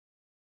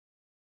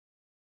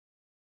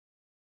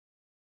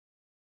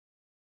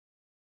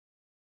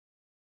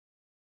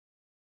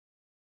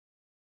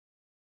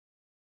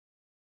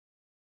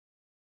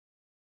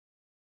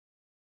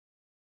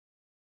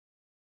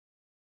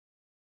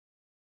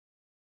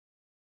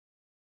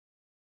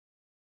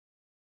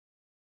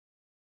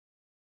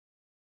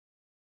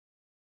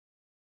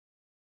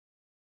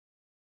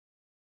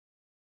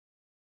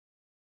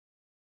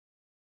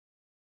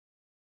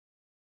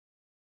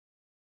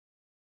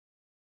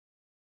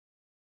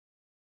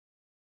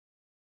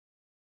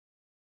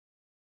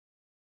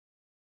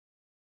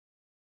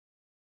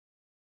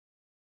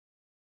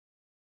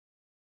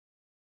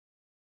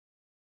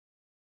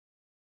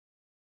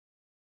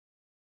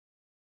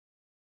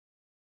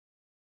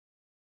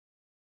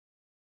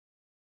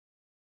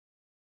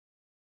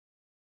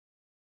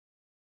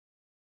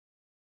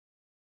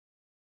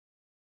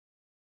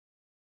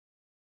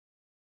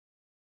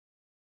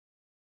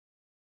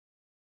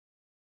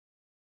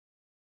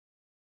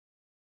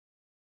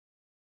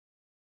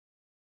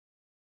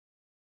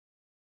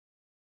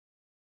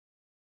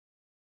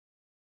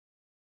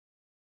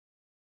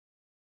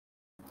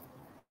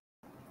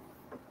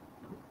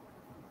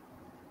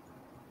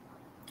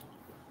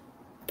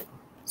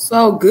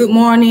So, good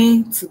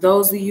morning to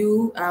those of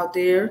you out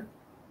there.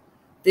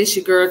 This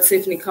your girl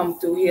Tiffany coming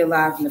through here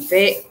live in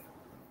effect.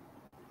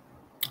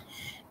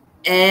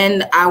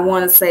 And I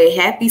want to say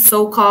happy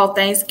so-called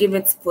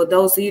Thanksgiving for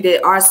those of you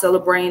that are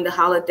celebrating the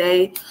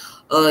holiday.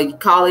 You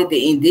call it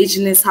the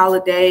indigenous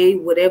holiday,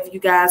 whatever you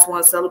guys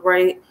want to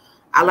celebrate.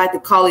 I like to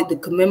call it the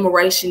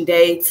commemoration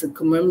day to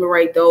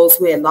commemorate those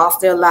who had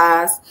lost their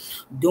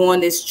lives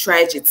during this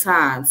tragic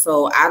time.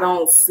 So I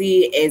don't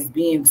see it as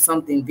being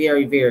something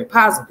very, very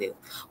positive,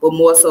 but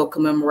more so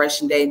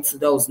commemoration day to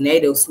those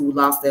natives who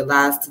lost their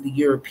lives to the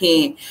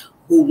European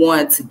who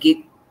wanted to get,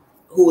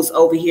 who was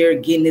over here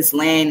getting this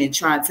land and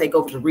trying to take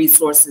over the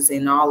resources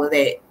and all of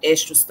that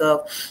extra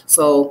stuff.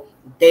 So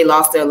they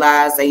lost their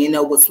lives,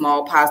 and with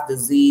smallpox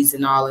disease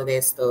and all of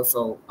that stuff.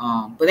 So,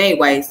 but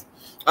anyways,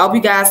 I hope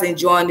you guys are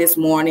enjoying this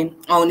morning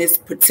on this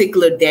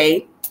particular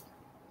day.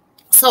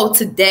 So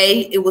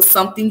today it was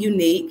something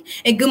unique.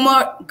 And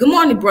good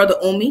morning, Brother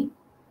Umi.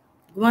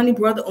 Good morning,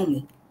 Brother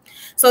Umi.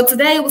 So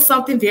today it was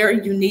something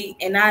very unique,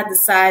 and I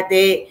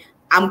decided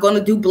I'm going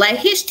to do Black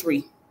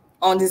history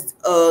on this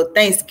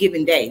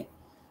Thanksgiving Day.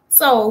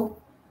 So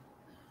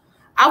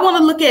I want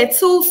to look at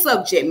two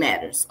subject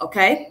matters,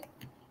 okay?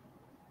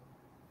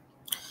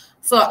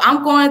 So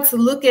I'm going to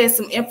look at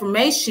some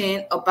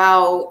information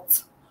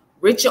about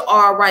Richard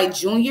R. Wright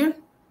Jr.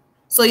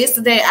 So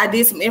yesterday I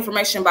did some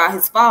information about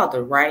his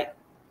father, right?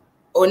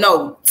 Or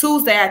no,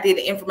 Tuesday I did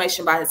the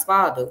information about his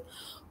father,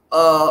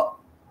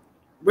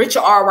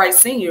 Richard R. Wright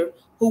Sr.,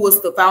 who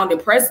was the founding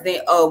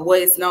president of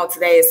what is known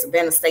today as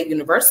Savannah State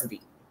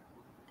University.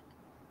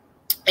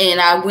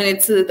 And I went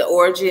into the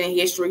origin and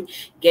history,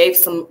 gave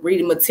some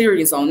reading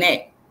materials on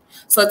that.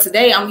 So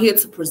today I'm here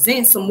to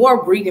present some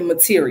more reading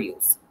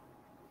materials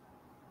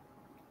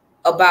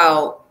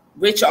about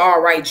Richard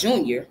R. Wright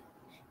Jr.,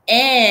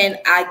 and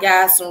I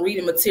got some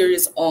reading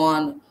materials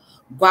on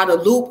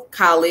Guadalupe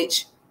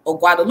College,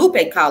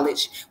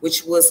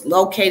 which was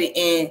located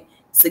in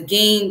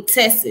Seguin,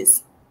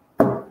 Texas.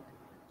 All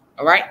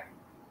right.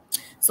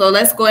 So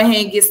let's go ahead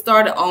and get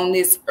started on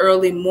this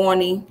early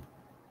morning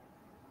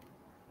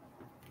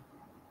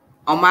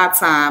on my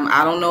time.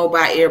 I don't know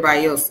about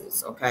everybody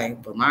else's, okay?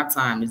 But my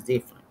time is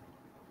different.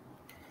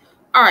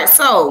 All right.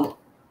 So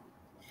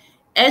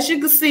as you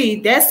can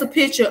see, that's a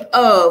picture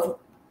of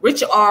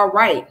Richard R.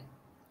 Wright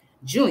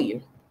Jr.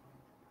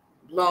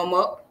 Blow him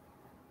up.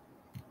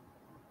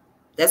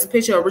 That's a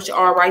picture of Richard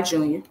R. Wright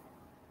Jr.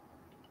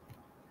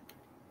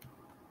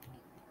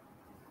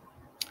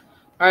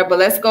 All right, but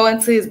let's go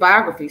into his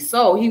biography.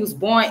 So he was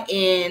born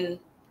on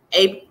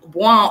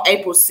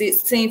April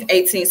 16th,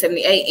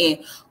 1878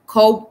 in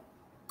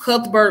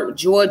Cuthbert,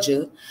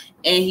 Georgia,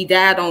 and he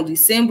died on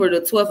December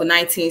the 12th of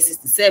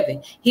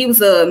 1967. He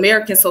was an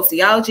American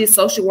sociologist,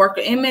 social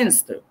worker, and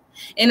minister.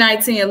 In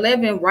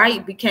 1911,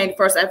 Wright became the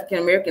first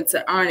African-American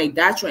to earn a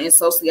doctorate in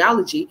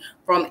sociology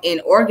from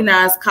an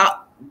organized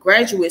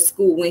graduate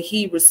school when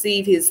he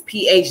received his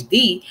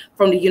PhD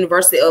from the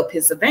University of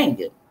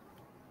Pennsylvania.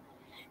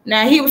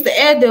 Now, he was the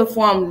editor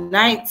from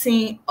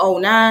 1909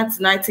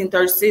 to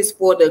 1936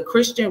 for the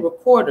Christian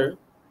Recorder,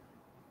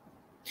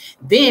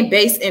 then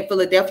based in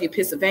Philadelphia,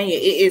 Pennsylvania.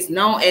 It is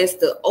known as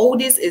the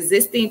oldest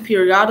existing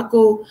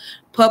periodical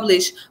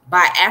published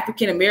by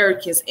African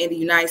Americans in the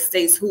United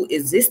States, who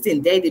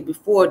existed dated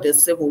before the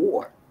Civil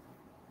War.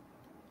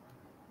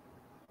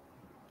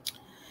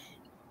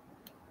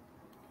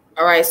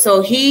 All right,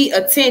 so he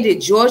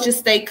attended Georgia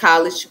State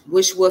College,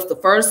 which was the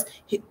first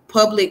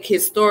public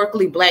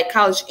historically Black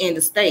college in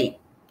the state.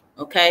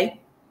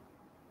 Okay.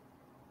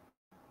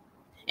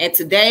 And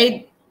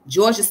today,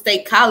 Georgia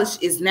State College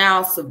is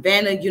now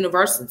Savannah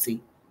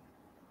University.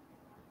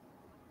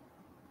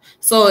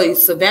 So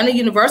Savannah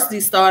University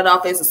started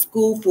off as a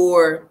school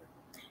for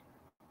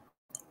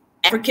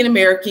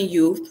African-American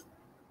youth.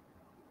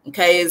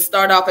 Okay, it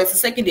started off as a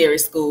secondary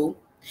school.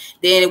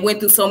 Then it went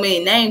through so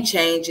many name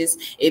changes.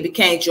 It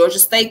became Georgia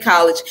State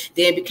College.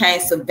 Then it became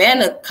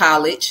Savannah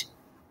College.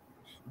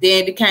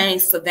 Then it became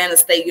Savannah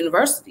State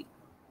University.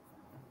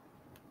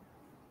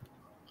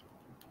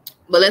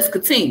 But let's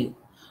continue.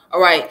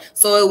 All right,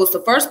 so it was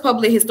the first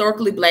public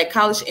historically Black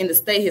college in the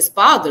state. His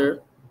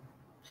father,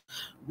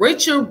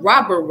 Richard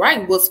Robert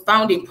Wright, was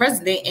founding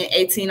president in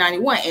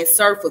 1891 and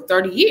served for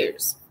 30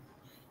 years.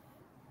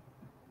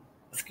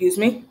 Excuse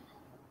me.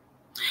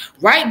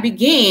 Wright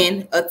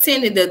began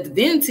attending the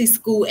divinity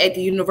school at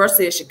the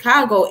University of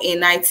Chicago in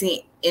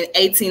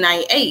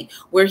 1898,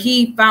 where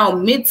he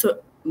found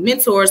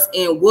mentors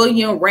in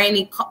William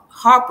Rainey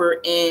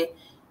Harper and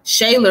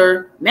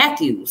Shayler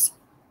Matthews.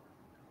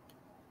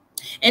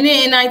 And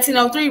then in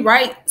 1903,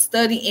 Wright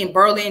studied in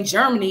Berlin,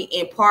 Germany,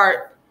 in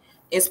part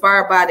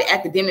inspired by the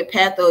academic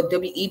path of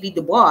W.E.B.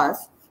 Du Bois.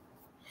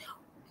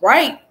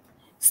 Wright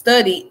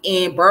studied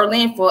in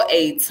Berlin for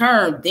a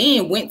term,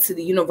 then went to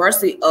the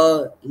University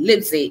of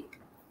Leipzig,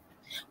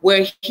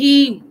 where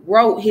he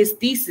wrote his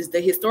thesis,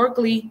 the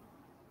historicity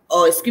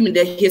of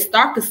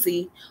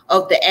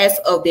the Acts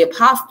of the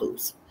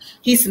Apostles.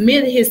 He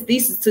submitted his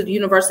thesis to the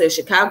University of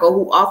Chicago,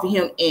 who offered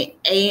him an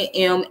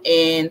A.M.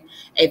 and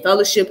a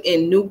fellowship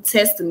in New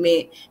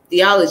Testament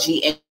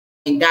theology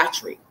and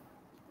doctrine.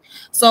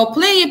 So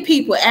plenty of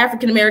people,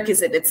 African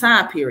Americans at the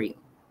time period,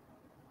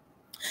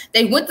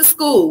 they went to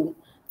school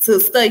to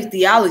study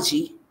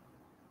theology,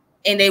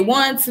 and they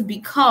wanted to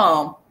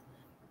become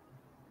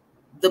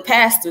the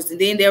pastors.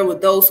 And then there were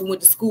those who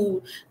went to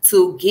school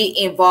to get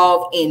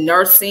involved in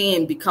nursing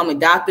and becoming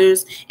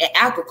doctors and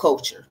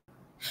agriculture.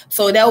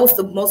 So that was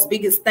the most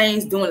biggest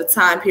things during the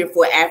time period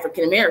for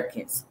African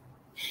Americans.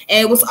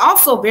 And it was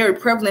also very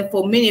prevalent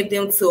for many of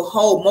them to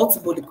hold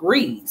multiple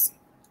degrees.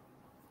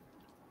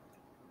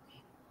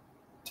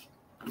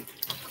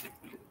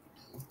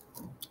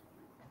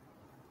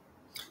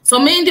 So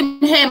many of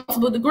them had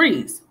multiple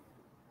degrees.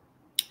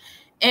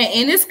 And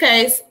in this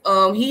case,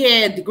 he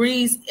had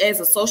degrees as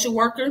a social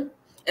worker,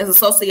 as a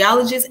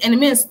sociologist, and a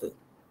minister.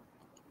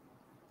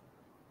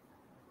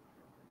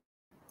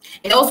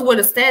 And those were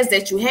the stats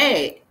that you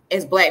had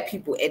as Black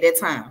people at that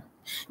time.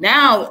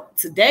 Now,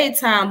 today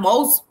time,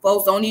 most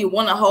folks don't even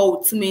want to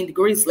hold too many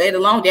degrees, let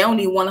alone they don't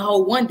even want to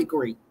hold 1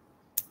 degree.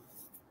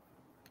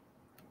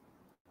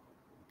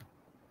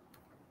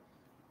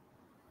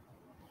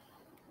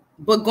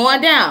 But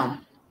going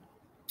down,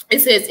 it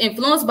says,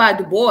 influenced by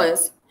Du Bois,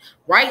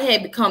 Wright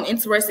had become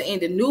interested in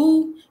the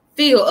new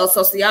field of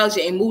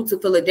sociology and moved to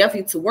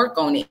Philadelphia to work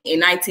on it.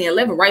 In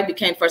 1911, Wright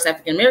became the first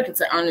African American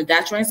to earn a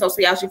doctorate in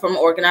sociology from an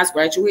organized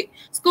graduate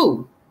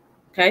school.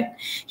 Okay,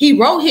 he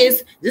wrote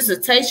his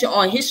dissertation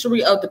on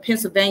history of the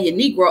Pennsylvania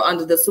Negro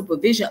under the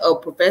supervision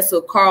of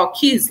Professor Carl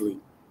Kesley.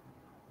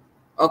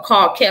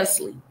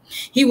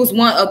 He was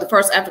one of the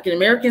first African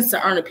Americans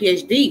to earn a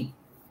PhD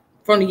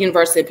from the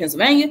University of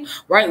Pennsylvania.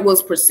 Wright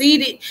was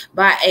preceded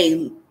by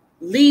at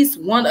least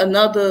one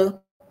another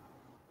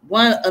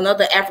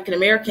African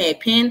American at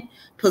Penn,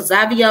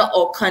 Pazavia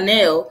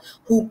O'Connell,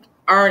 who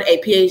earned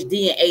a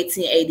PhD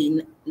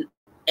in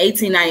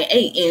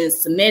 1898 in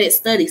Semitic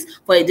studies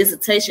for a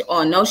dissertation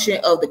on notion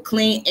of the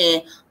clean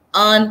and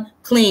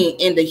unclean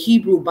in the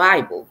Hebrew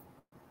Bible.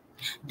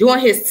 During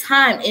his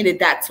time in the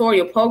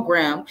doctoral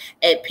program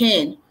at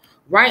Penn,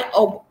 Wright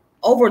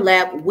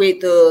overlapped with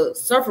the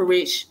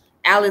suffragist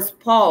Alice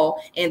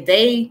Paul, and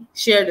they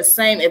shared the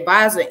same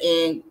advisor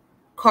in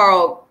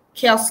Carl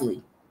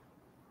Kesley.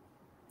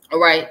 All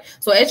right.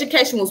 So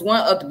education was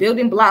one of the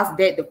building blocks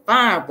that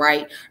defined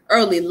Wright.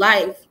 Early in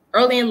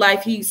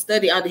life, he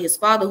studied under his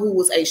father, who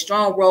was a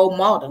strong role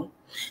model.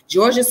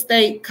 Georgia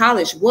State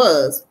College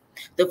was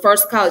the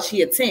first college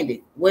he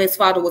attended, where his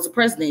father was the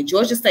president.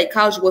 Georgia State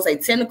College was a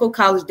technical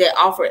college that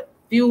offered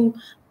few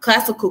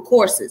classical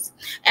courses.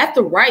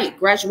 After Wright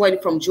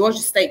graduated from Georgia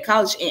State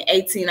College in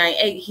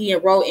 1898, he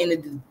enrolled in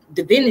the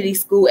divinity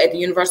school at the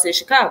University of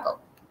Chicago.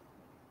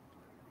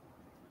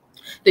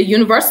 The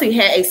university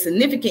had a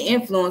significant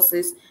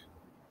influences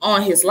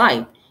on his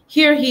life.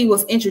 Here he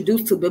was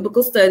introduced to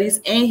biblical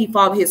studies, and he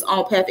followed his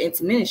own path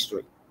into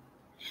ministry.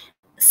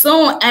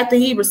 Soon after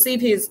he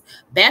received his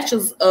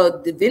Bachelor's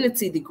of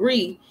Divinity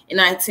degree in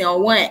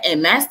 1901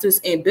 and Master's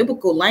in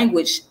Biblical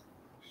Language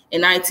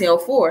in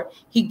 1904,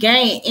 he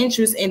gained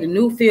interest in the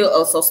new field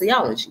of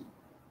sociology.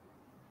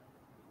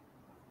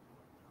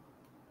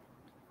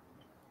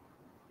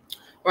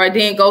 Right,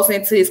 then goes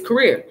into his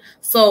career.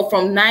 So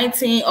from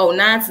 1909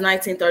 to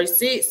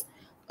 1936,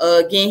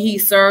 again, he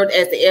served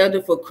as the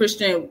editor for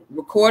Christian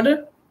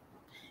Recorder,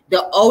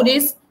 the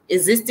oldest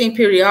existing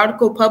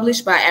periodical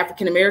published by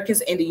African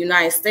Americans in the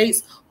United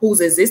States,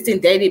 whose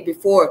existence dated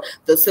before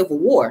the Civil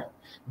War.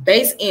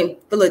 Based in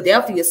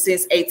Philadelphia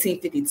since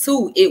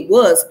 1852, it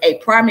was a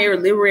primary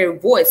literary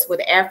voice for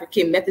the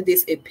African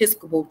Methodist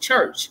Episcopal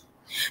Church,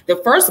 the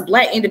first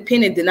Black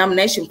independent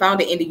denomination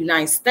founded in the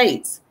United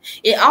States.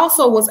 It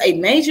also was a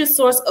major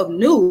source of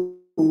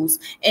news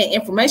and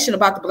information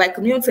about the Black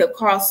community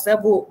across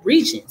several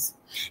regions.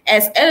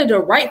 As editor,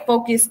 Wright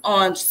focused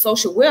on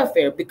social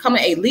welfare,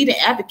 becoming a leading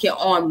advocate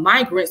on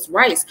migrants'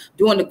 rights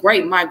during the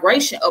Great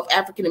Migration of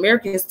African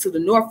Americans to the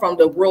North from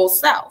the rural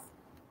South.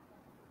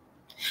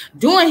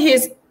 During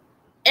his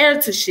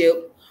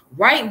editorship,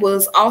 Wright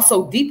was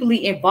also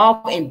deeply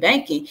involved in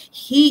banking.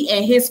 He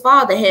and his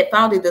father had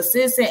founded the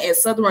Citizen and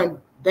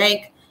Southern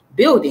Bank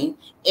building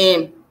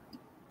in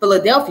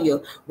Philadelphia.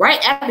 Wright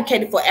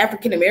advocated for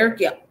African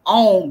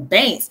American-owned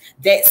banks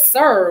that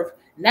served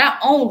not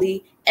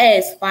only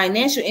as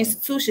financial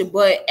institutions,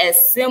 but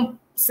as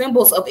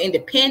symbols of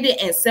independence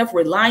and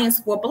self-reliance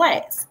for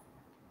Blacks.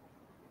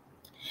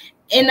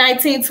 In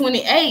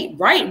 1928,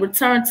 Wright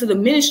returned to the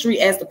ministry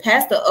as the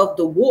pastor of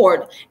the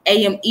Ward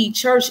AME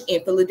Church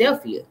in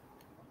Philadelphia.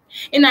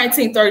 In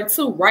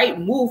 1932, Wright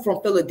moved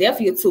from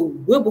Philadelphia to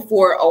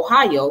Wilberforce,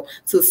 Ohio,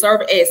 to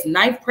serve as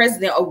 9th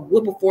president of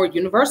Wilberforce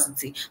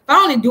University.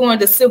 Founded during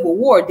the Civil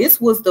War,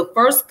 this was the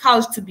first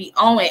college to be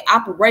owned and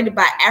operated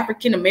by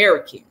African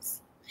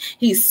Americans.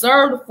 He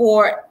served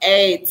for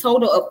a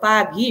total of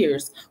 5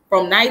 years,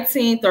 from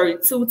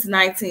 1932 to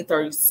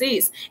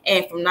 1936,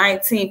 and from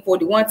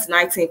 1941 to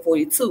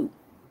 1942.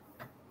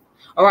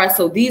 All right,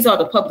 so these are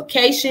the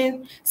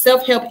publications.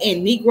 Self-Help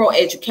in Negro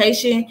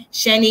Education,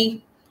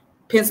 Shawnee,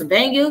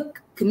 Pennsylvania.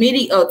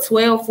 Committee of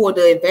 12 for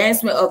the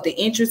Advancement of the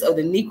Interests of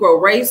the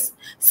Negro Race,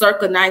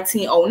 circa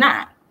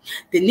 1909.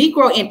 The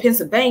Negro in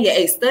Pennsylvania,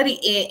 a study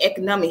in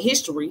economic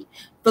history,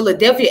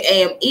 Philadelphia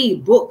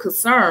AME, book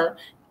concern,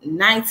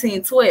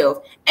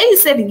 1912.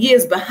 87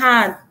 years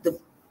behind the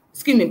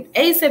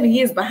 87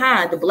 years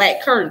behind the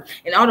Black Curtain,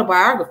 an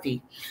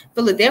autobiography.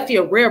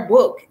 Philadelphia, rare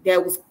book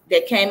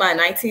that came out in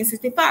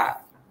 1965.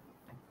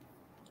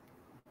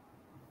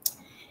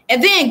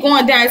 And then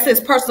going down, it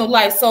says personal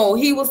life. So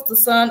he was the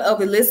son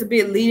of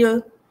Elizabeth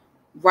Leah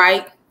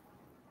Wright.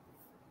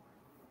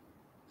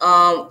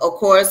 Of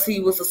course,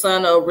 he was the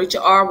son of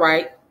Richard R.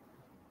 Wright.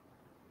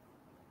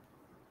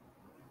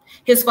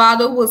 His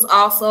father was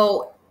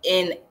also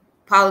a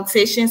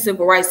politician,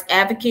 civil rights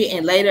advocate,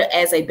 and later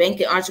as a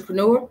banking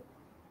entrepreneur.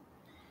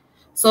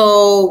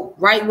 So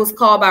Wright was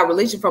called by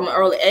religion from an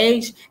early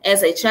age.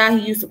 As a child,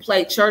 he used to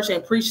play church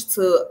and preach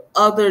to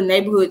other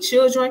neighborhood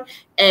children.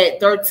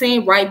 At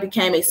 13, Wright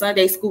became a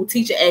Sunday school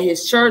teacher at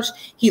his church.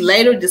 He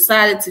later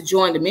decided to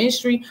join the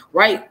ministry.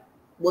 Wright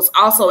was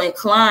also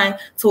inclined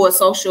towards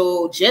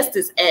social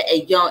justice at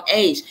a young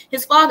age.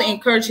 His father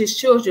encouraged his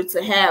children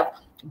to have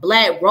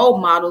Black role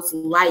models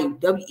like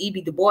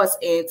W.E.B. Du Bois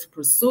and to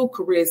pursue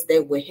careers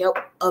that would help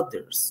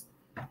others.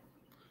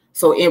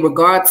 So in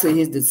regard to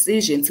his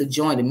decision to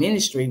join the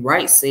ministry,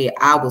 Wright said,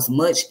 I was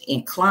much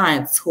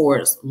inclined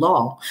towards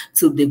law,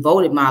 to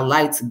devote my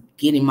life to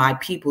getting my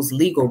people's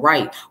legal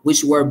rights,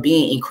 which were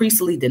being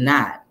increasingly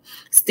denied.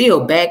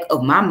 Still, back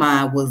of my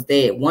mind was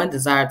that one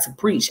desire to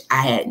preach.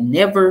 I had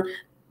never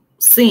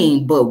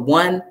seen but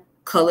one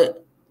colored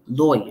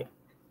lawyer.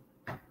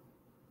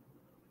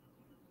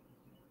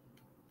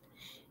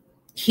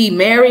 He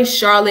married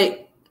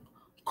Charlotte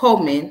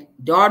Coleman,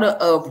 daughter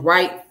of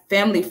Wright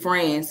family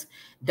friends,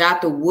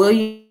 Dr.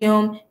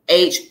 William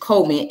H.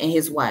 Coleman and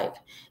his wife.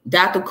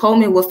 Dr.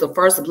 Coleman was the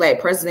first Black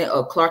president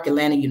of Clark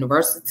Atlanta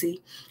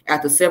University.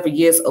 After several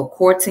years of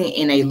courting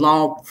and a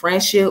long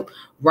friendship,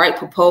 Wright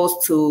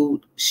proposed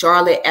to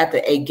Charlotte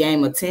after a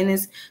game of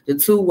tennis. The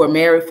two were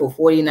married for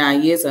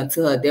 49 years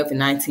until her death in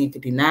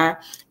 1959.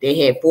 They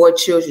had 4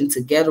 children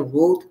together: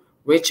 Ruth,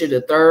 Richard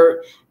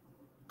III,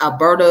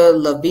 Alberta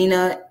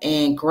Lavina,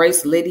 and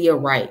Grace Lydia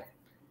Wright.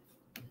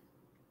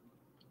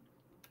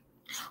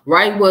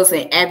 Wright was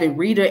an avid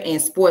reader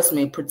and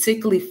sportsman,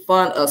 particularly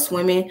fond of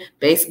swimming,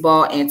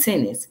 baseball, and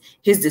tennis.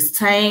 His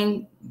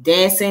disdain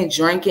dancing,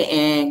 drinking,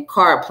 and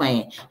card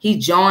playing. He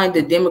joined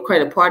the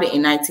Democratic Party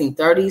in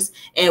 1930s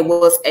and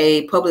was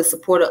a public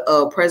supporter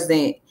of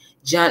President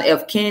John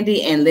F.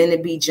 Kennedy and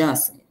Lyndon B.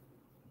 Johnson.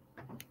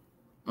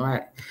 All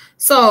right.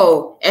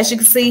 So as you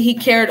can see, he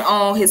carried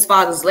on his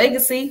father's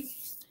legacy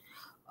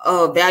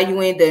of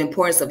valuing the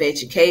importance of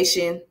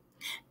education,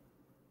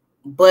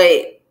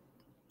 but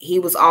he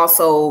was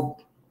also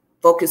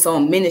focused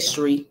on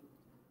ministry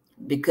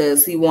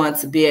because he wanted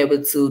to be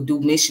able to do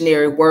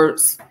missionary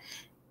works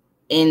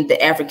in the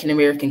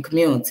African-American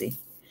community.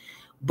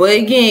 But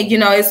again, you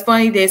know, it's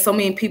funny that so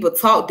many people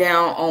talk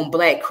down on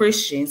Black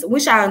Christians,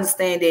 which I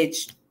understand that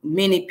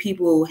many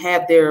people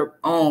have their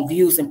own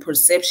views and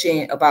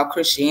perception about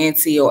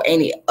Christianity or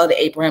any other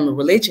Abrahamic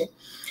religion,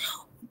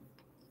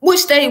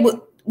 which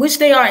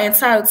they are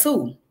entitled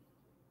to.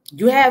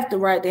 You have the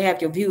right to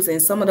have your views, and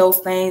some of those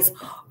things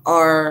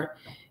are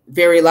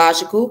very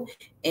logical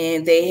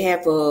and they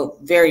have a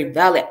very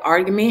valid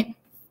argument.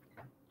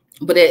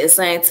 But at the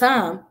same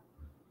time,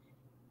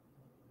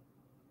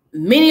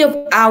 many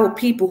of our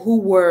people who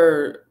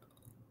were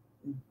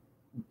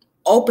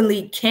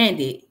openly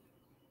candid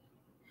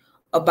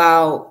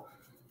about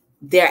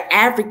their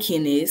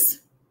Africanness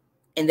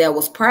and that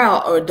was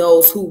proud are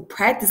those who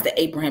practice the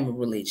Abrahamic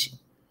religion.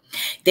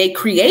 They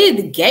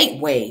created the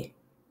gateway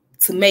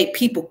to make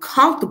people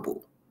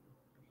comfortable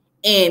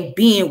in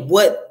being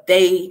what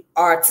they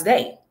are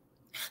today.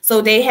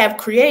 So they have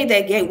created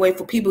that gateway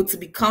for people to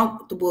be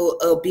comfortable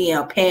of being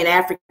a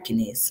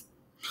Pan-Africanist,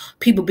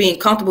 people being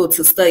comfortable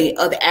to study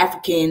other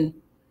African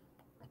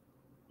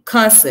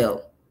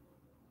concept,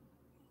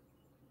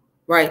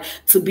 right?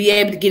 To be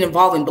able to get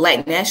involved in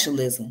Black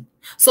nationalism.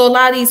 So a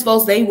lot of these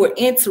folks, they were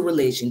into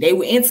religion. They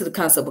were into the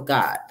concept of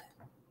God.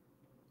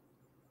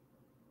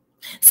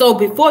 So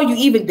before you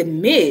even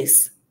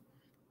dismiss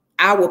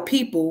our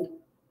people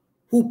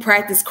who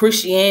practice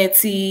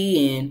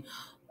Christianity and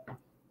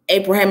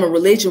Abrahamic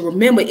religion,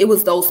 remember, it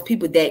was those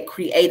people that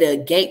created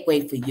a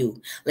gateway for you.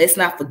 Let's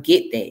not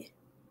forget that.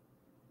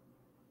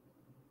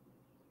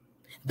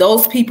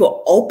 Those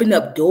people opened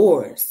up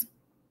doors.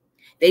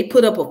 They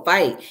put up a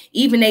fight.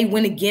 Even they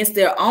went against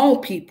their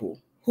own people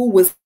who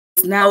was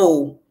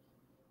now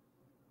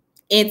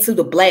into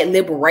the Black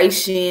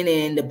liberation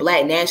and the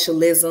Black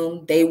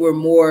nationalism. They were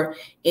more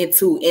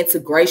into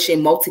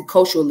integration,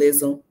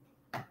 multiculturalism.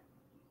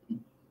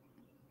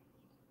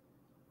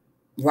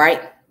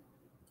 Right?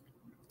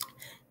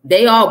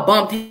 They all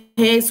bumped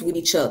heads with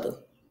each other.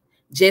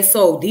 Just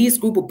so these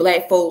group of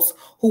Black folks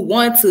who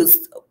want to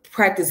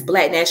practice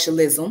Black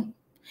nationalism,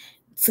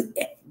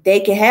 they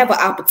can have an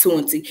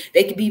opportunity.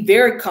 They can be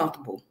very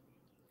comfortable.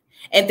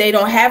 And they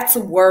don't have to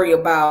worry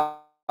about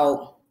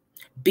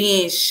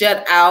being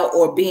shut out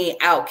or being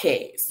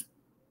outcast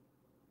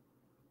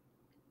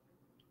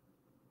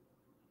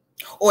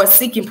or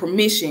seeking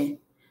permission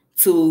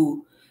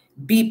to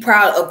be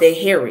proud of their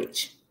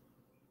heritage.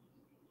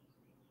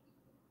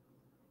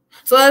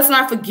 So let's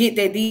not forget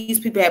that these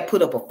people had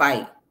put up a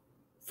fight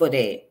for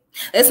that.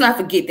 Let's not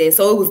forget that.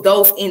 So it was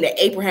those in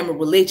the Abrahamic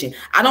religion.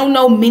 I don't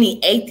know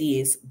many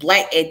atheists,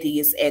 black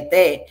atheists at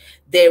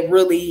that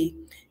really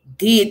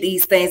did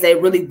these things. They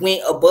really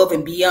went above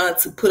and beyond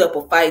to put up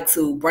a fight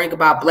to bring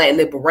about black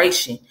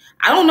liberation.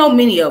 I don't know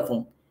many of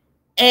them.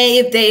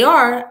 And if they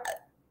are,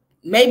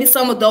 maybe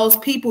some of those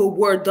people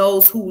were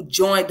those who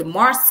joined the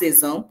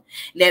Marxism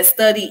that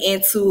studied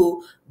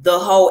into the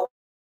whole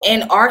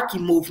anarchy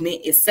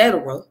movement,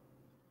 etc.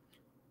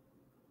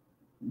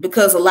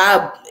 Because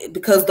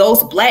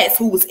those blacks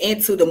who was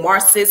into the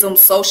Marxism,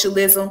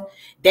 socialism,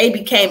 they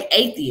became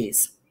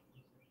atheists.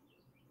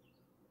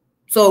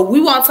 So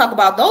we want to talk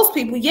about those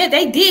people. Yeah,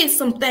 they did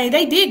some things.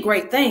 They did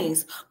great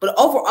things. But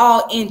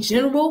overall, in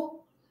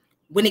general,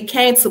 when it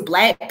came to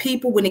black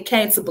people, when it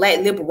came to black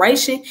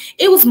liberation,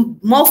 it was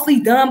mostly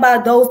done by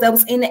those that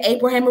was in the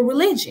Abrahamic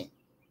religion.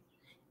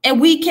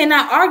 And we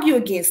cannot argue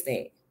against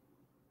that.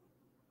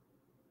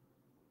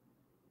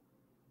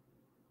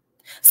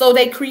 So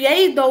they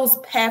create those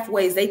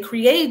pathways. They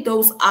create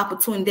those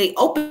opportunities. They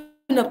open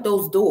up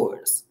those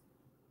doors.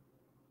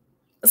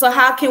 So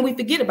how can we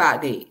forget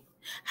about that?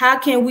 How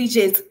can we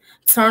just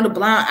turn a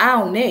blind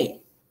eye on that?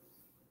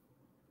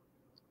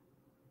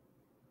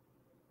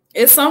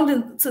 It's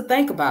something to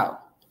think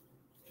about.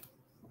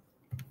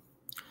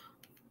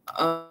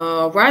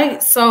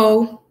 Right.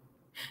 So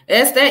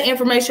that's that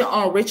information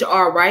on Richard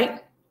R.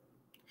 Wright.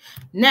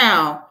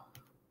 Now,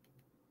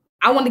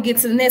 I want to get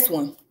to the next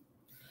one.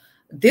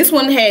 This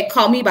one had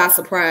caught me by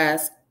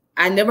surprise.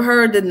 I never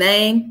heard the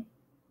name.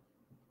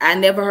 I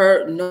never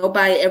heard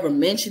nobody ever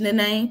mention the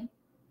name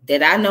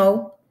that I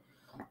know.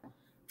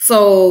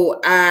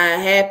 So I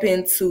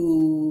happened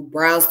to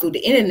browse through the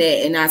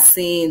internet and I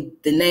seen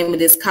the name of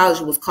this college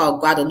was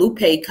called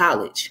Guadalupe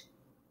College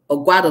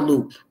or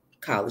Guadalupe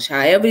College,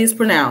 however it's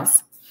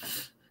pronounced.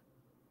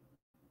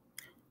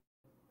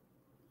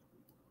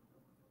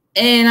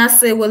 And I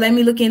said, well, let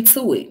me look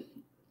into it.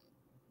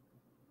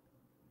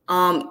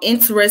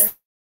 Interesting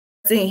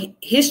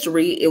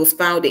history. It was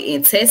founded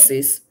in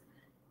Texas,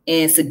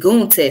 in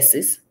Seguin,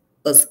 Texas.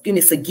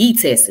 Seguin,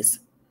 Texas.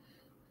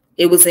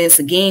 It was in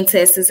Seguin,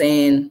 Texas,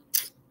 and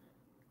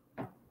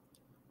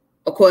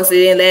of course, it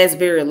didn't last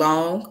very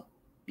long.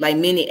 Like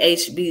many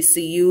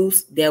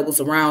HBCUs that was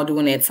around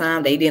during that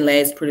time, they didn't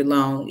last pretty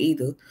long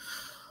either.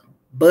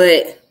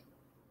 But,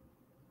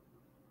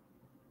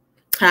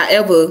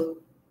 however,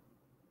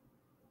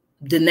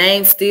 the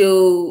name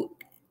still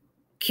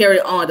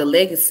carried on the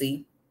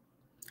legacy,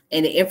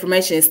 and the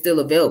information is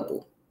still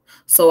available.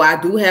 So I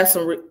do have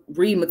some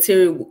read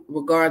material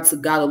regarding to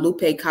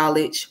Guadalupe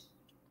College.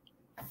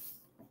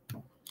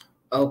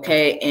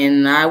 Okay,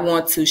 and I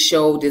want to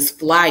show this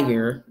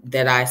flyer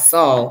that I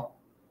saw.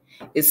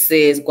 It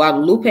says,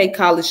 Guadalupe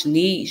College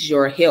needs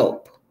your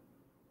help.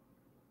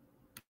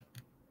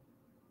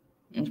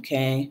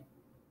 Okay.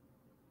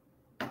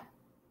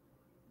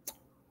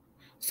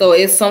 So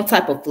it's some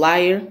type of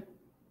flyer.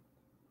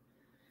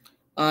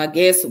 I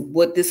guess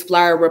what this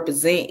flyer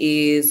represent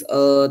is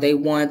they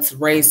want to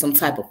raise some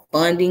type of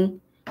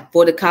funding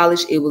for the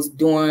college. It was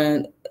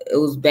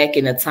back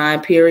in a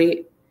time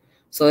period.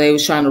 So they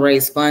was trying to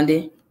raise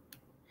funding.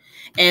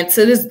 And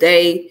to this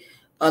day,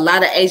 a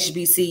lot of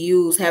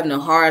HBCUs having a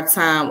hard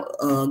time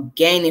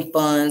gaining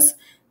funds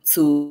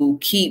to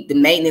keep the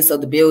maintenance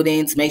of the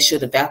building, to make sure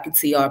the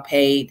faculty are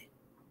paid.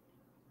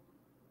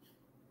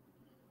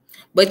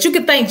 But you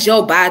can thank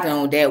Joe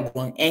Biden on that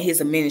one and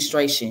his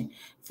administration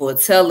for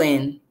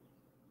telling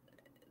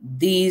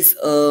these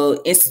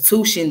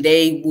institutions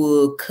they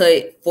would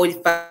cut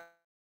 $45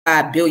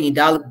 billion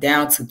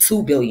down to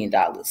 $2 billion,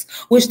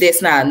 which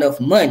that's not enough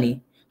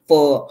money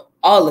for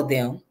all of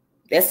them.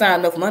 That's not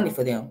enough money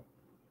for them.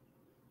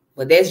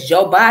 But that's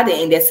Joe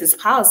Biden and that's his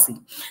policy.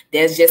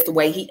 That's just the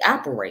way he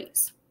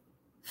operates.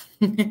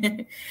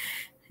 Yeah,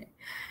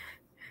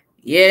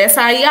 that's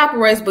how he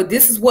operates. But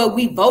this is what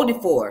we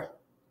voted for.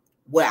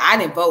 Well, I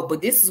didn't vote,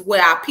 but this is what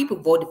our people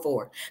voted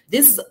for.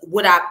 This is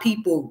what our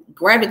people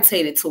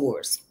gravitated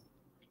towards.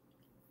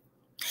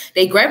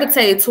 They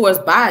gravitated towards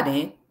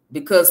Biden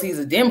because he's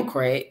a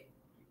Democrat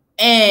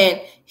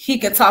and he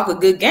can talk a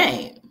good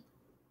game.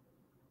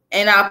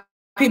 And our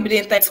people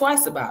didn't think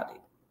twice about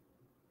it.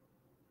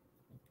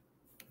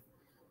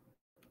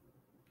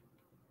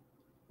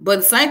 But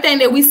the same thing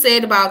that we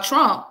said about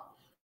Trump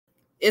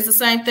is the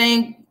same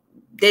thing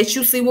that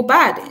you see with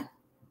Biden.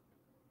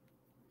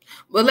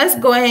 But let's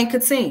go ahead and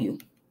continue.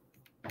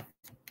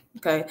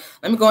 Okay,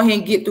 let me go ahead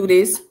and get through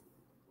this.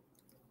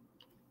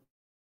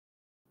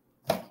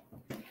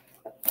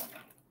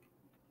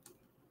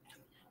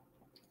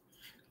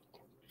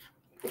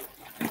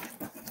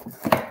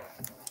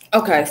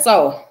 Okay,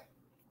 so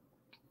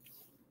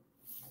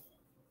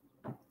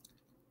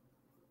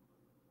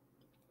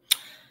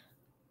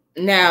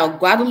Now,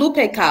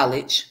 Guadalupe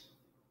College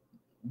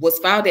was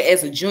founded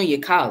as a junior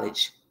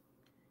college.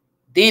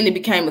 Then it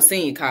became a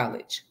senior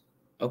college.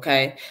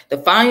 Okay. The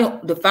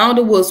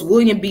founder was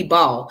William B.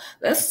 Ball.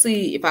 Let's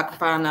see if I can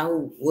find out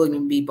who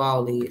William B.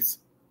 Ball is.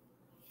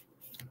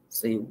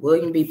 Let's see,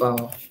 William B.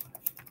 Ball.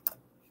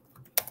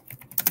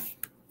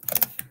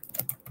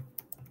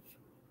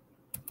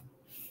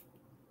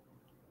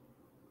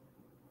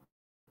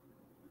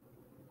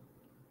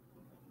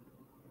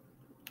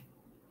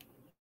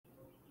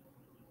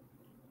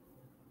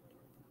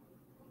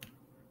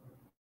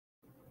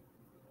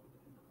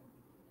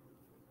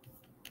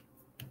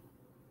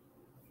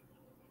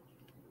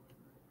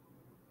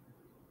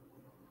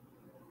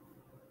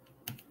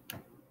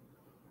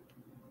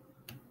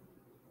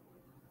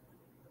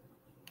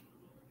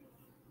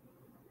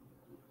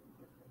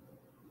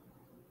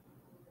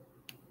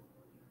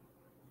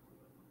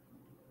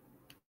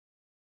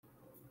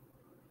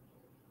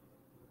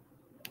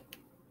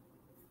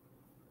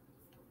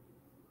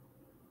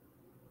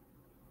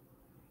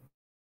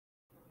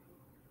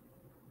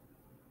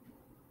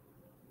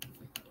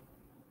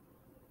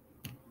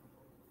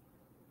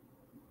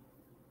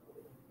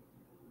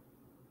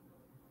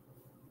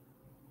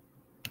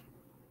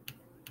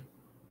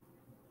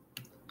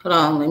 Hold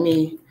on,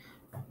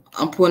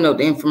 I'm pulling up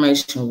the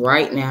information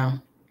right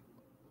now.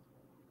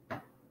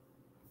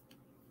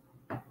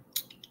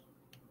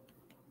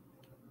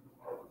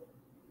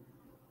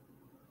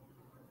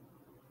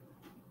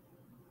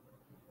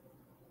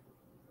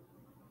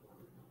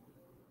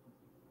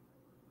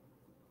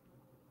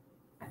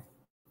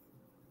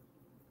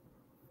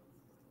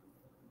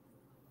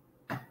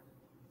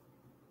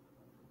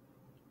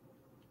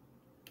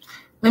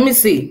 Let me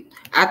see.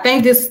 I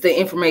think this is the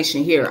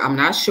information here. I'm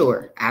not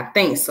sure. I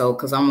think so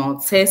because I'm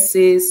on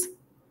Texas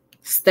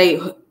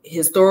State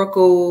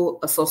Historical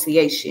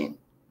Association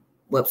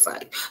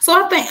website. So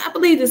I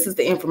believe this is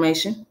the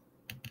information.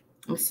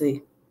 Let me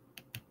see.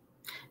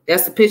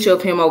 That's the picture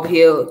of him over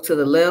here to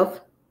the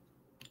left.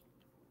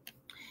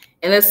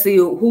 And let's see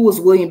who was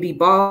William B.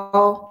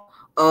 Ball.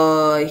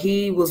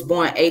 He was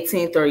born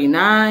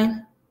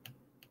 1839.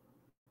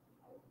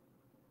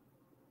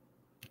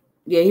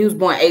 Yeah, he was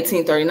born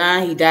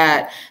 1839. He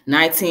died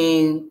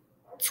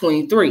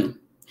 1923.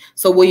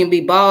 So William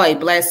B. Ball, a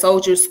black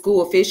soldier,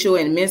 school official,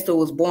 and minister,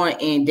 was born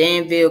in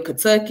Danville,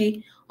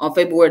 Kentucky on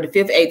February the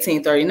 5th,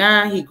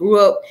 1839. He grew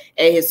up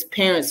at his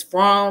parents'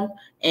 farm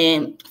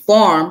and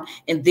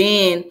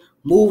then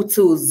moved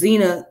to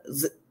Xenia,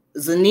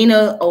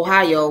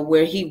 Ohio,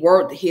 where he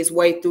worked his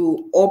way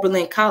through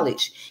Oberlin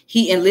College.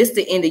 He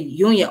enlisted in the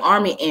Union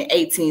Army in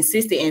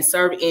 1860 and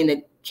served in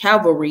the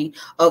cavalry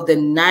of the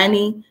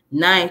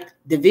 99th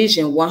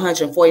Division,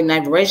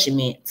 149th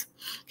Regiment.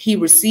 He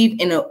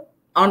received an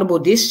honorable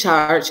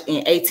discharge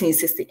in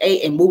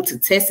 1868 and moved to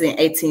Texas in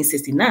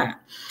 1869.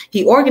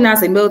 He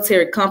organized a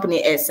military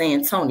company at San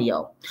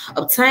Antonio,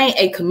 obtained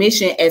a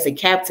commission as a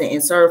captain,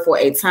 and served for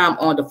a time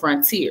on the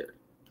frontier.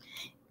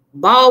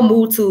 Ball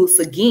moved to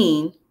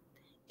Seguin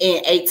in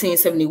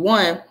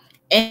 1871,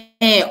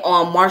 and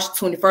on March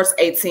 21st,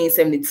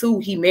 1872,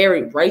 he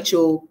married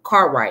Rachel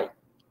Cartwright.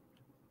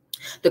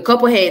 The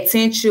couple had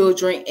 10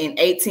 children in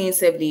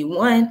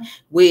 1871.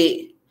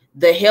 With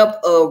the help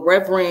of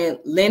Reverend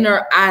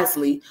Leonard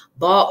Isley,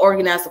 Ball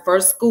organized the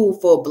first school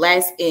for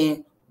blacks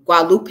in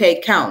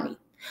Guadalupe County.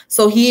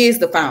 So he is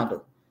the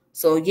founder.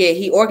 So yeah,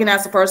 he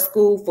organized the first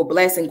school for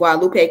blacks in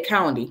Guadalupe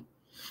County.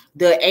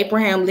 The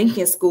Abraham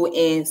Lincoln School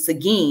in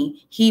Seguin.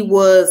 He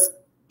was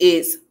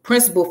its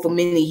principal for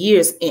many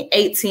years. In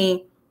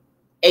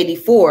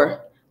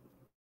 1884,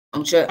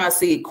 I'm trying to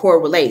see it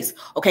correlates.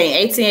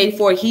 Okay, in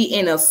 1884, he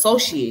an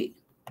associate.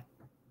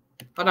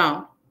 Hold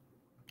on.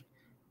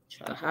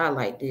 Try to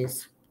highlight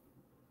this.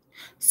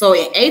 So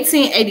in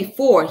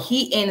 1884,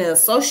 he and an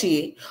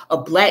associate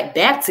of Black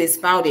Baptists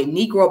founded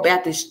Negro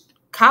Baptist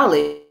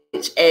College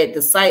at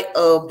the site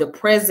of the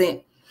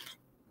present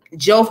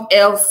Joseph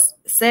L.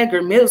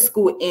 Sager Middle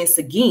School in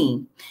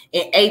Seguin.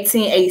 In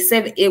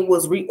 1887, it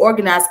was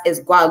reorganized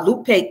as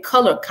Guadalupe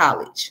Color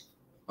College.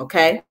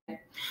 Okay.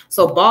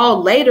 So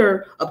Ball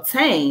later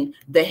obtained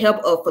the help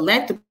of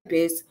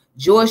philanthropist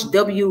George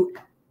W.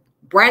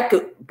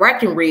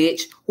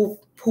 Brackenridge, who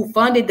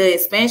funded the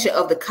expansion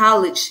of the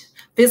college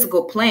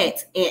physical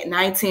plant in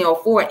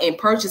 1904 and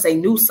purchased a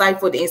new site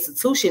for the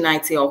institution in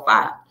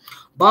 1905.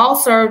 Ball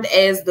served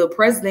as the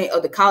president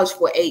of the college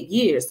for 8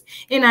 years.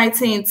 In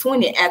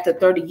 1920, after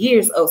 30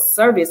 years of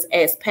service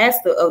as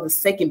pastor of the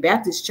Second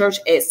Baptist Church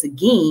at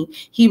Seguin,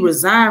 he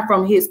resigned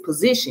from his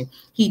position.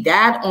 He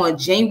died on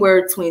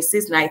January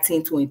 26,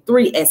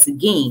 1923 at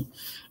Seguin.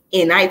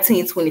 In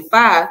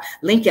 1925,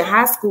 Lincoln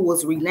High School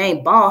was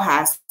renamed Ball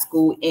High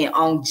School, and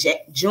on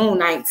June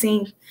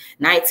 19,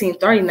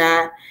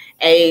 1939,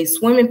 a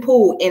swimming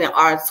pool in an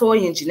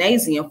auditorium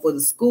gymnasium for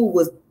the school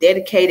was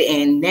dedicated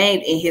and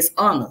named in his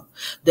honor.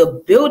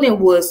 The building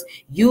was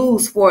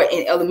used for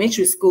an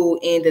elementary school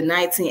in the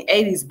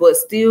 1980s, but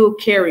still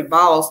carried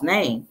Ball's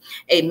name.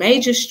 A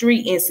major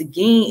street in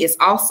Seguin is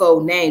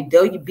also named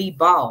W.B.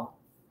 Ball.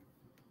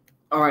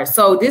 All right,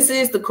 so this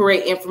is the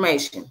correct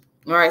information.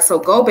 All right, so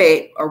go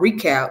back or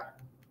recap.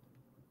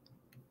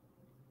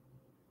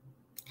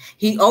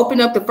 He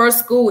opened up the first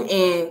school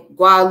in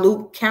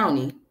Guadalupe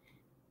County,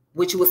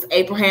 which was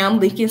Abraham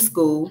Lincoln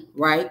School,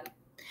 right?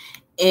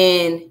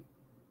 And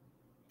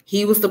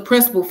he was the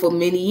principal for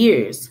many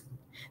years.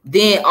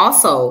 Then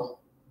also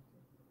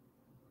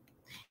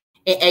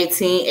in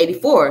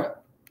 1884,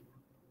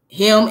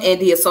 him and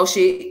the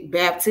Associate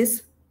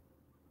Baptists,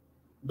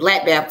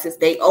 Black Baptists,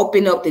 they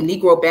opened up the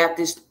Negro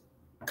Baptist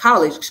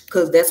College,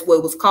 because that's what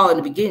it was called in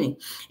the beginning.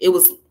 It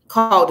was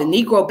called the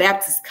Negro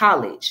Baptist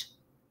College.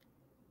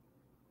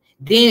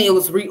 Then it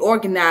was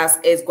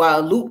reorganized as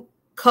Guadalupe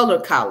Color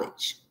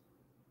College.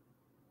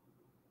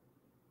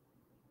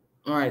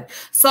 All right.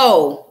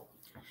 So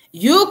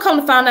you'll come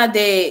to find out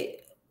that,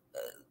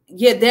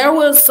 yeah, there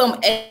was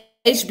some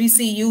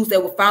HBCUs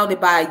that were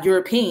founded by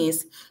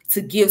Europeans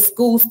to give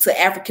schools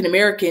to African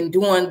American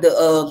during the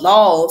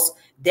laws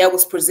that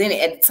was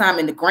presented at the time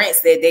and the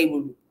grants that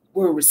they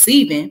were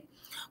receiving.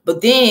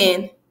 But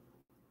then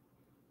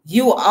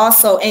you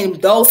also,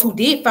 and those who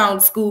did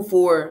found school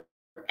for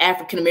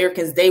African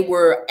Americans, they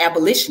were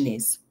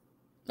abolitionists.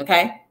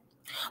 Okay.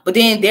 But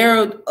then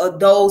there are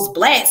those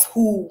blacks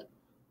who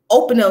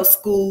opened up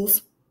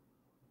schools,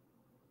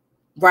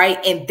 right?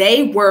 And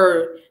they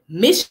were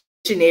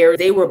missionaries,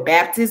 they were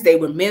Baptists, they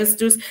were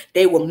ministers,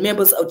 they were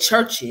members of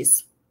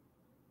churches.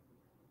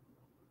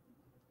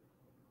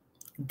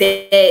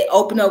 They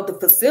opened up the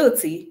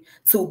facility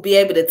to be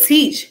able to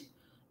teach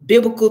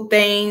biblical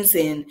things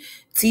and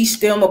teach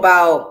them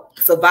about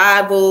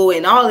survival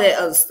and all that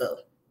other stuff.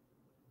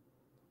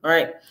 All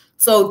right.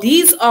 So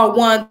these are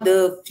one of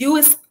the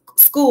fewest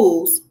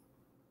schools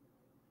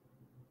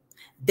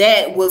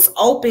that was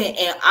open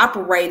and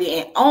operated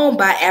and owned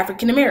by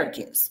African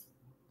Americans.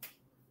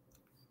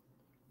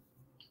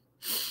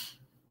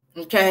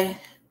 Okay.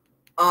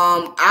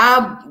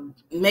 I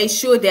made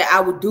sure that I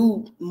would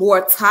do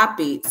more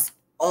topics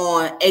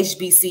on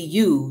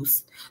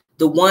HBCUs,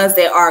 the ones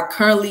that are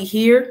currently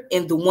here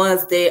and the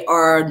ones that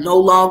are no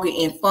longer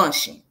in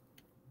function.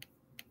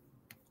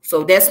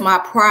 So that's my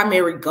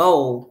primary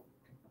goal,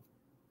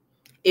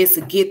 is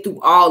to get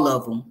through all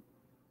of them,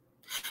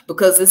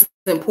 because it's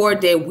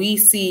important that we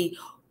see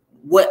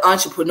what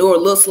entrepreneur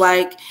looks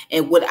like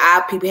and what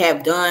our people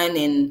have done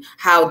and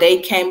how they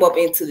came up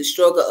into the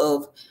struggle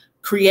of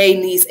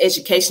creating these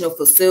educational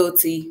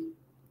facility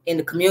in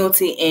the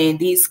community and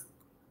these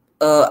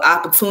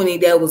opportunity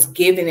that was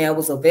given, that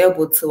was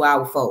available to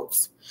our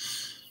folks.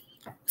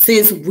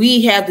 Since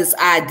we have this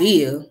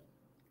idea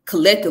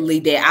collectively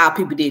that our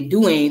people didn't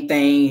do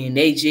anything and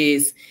they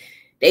just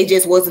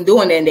wasn't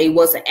doing that and they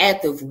wasn't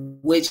active,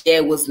 which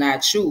that was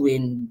not true.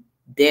 And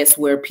that's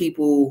where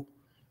people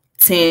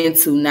tend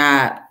to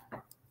not,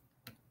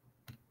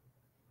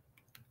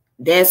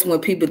 that's when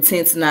people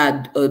tend to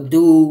not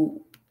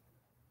do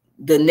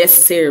the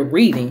necessary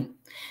reading.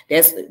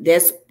 That's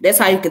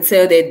how you can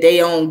tell that they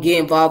don't get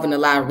involved in a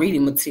lot of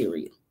reading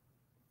material.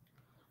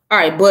 All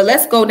right, but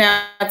let's go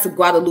down to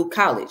Guadalupe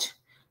College.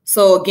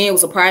 So again, it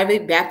was a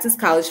private Baptist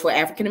college for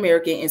African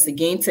American in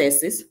Seguin,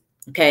 Texas.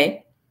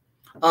 Okay.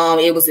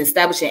 It was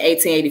established in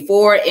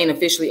 1884 and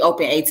officially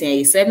opened in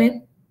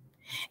 1887.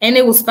 And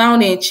it was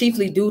founded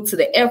chiefly due to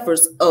the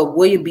efforts of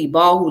William B.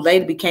 Ball, who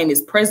later became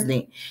its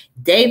president.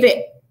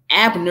 David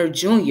Abner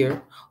Jr.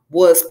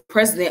 was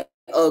president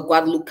of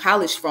Guadalupe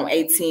College from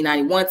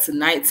 1891 to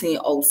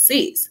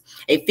 1906,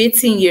 a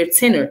 15-year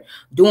tenure.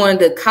 During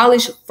the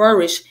college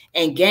flourished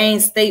and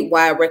gained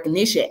statewide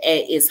recognition at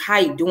its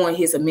height during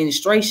his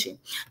administration.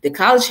 The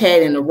college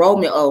had an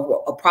enrollment of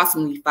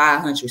approximately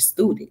 500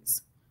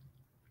 students.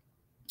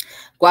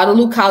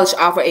 Guadalupe College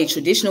offered a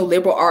traditional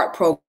liberal art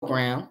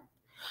program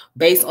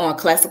based on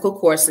classical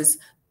courses,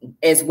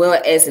 as well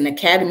as an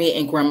academy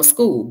and grammar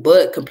school,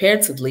 but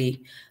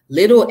comparatively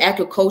little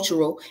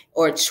agricultural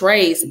or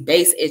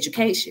trades-based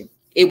education.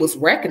 It was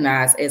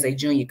recognized as a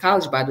junior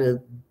college by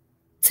the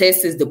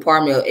Texas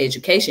Department of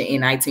Education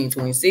in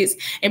 1926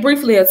 and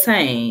briefly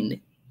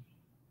attained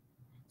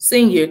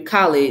senior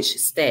college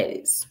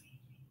status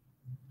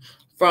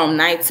from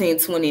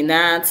 1929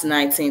 to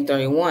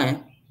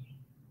 1931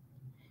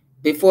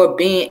 before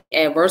being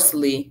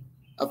adversely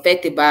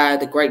affected by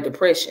the Great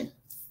Depression.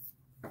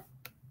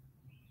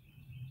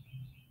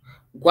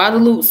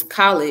 Guadalupe's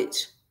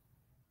college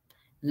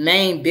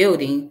main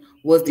building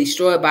was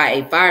destroyed by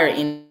a fire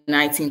in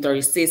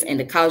 1936, and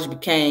the college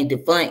became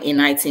defunct in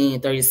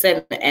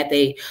 1937 after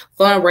a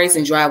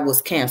fundraising drive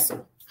was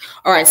canceled.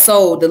 All right,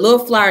 so the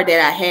little flyer that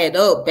I had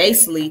up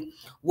basically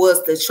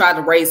was to try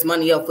to raise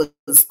money up for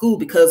the school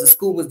because the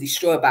school was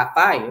destroyed by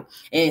fire.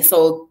 And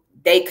so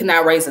they could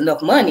not raise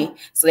enough money.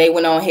 So they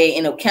went on ahead and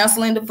ended up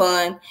canceling the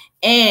fund,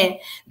 and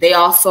they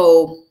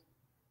also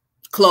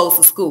closed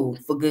the school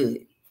for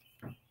good.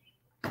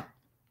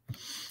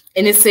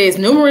 And it says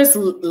numerous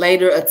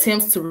later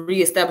attempts to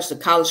reestablish the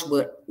college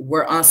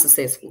were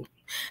unsuccessful.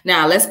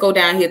 Now let's go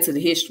down here to the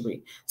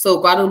history.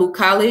 So Guadalupe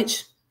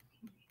College,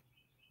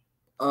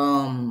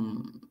 all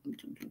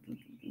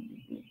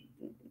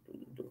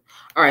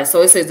All right,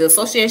 so it says the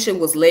association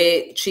was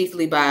led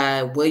chiefly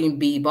by William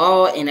B.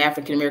 Ball, an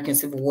African-American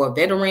Civil War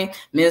veteran,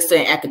 minister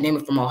and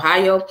academic from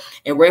Ohio,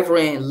 and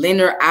Reverend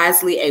Leonard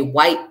Isley, a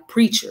white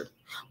preacher.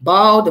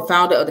 Ball, the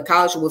founder of the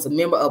college, was a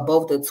member of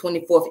both the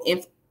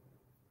 24th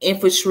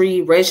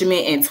Infantry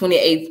Regiment and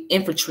 28th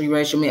Infantry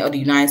Regiment of the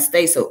United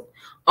States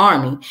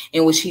Army,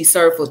 in which he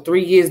served for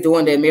 3 years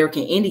during the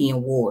American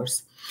Indian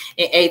Wars.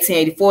 In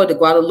 1884, the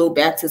Guadalupe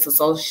Baptist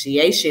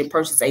Association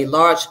purchased a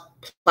large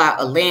plot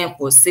of land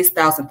for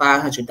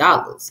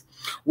 $6,500,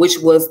 which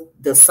was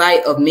the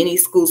site of many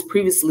schools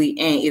previously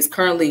and is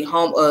currently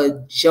home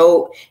of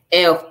Joe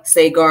F.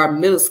 Sagar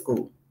Middle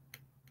School.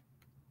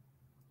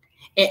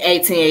 In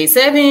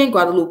 1887,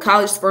 Guadalupe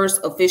College's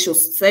first official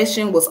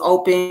session was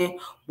opened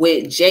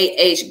with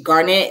J.H.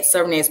 Garnett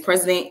serving as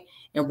president.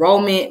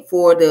 Enrollment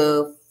for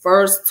the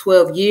first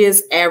 12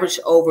 years averaged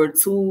over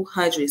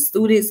 200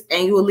 students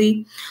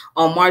annually.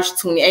 On March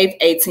 28,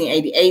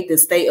 1888, the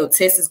state of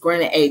Texas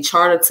granted a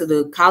charter to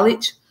the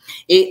college.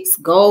 Its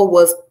goal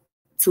was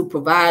to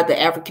provide the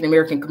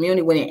African-American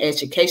community with an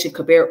education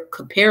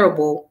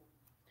comparable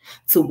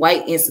to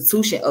white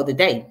institutions of the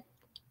day.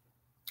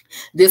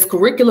 This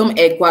curriculum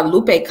at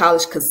Guadalupe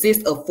College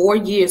consists of 4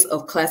 years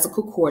of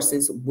classical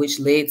courses, which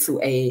led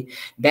to a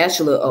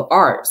Bachelor of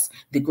Arts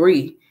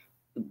degree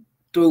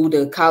through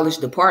the college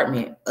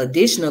department.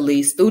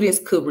 Additionally, students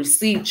could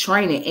receive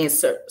training and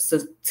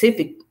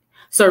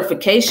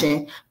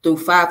certification through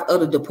 5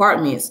 other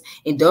departments: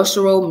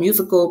 industrial,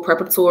 musical,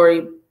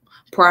 preparatory,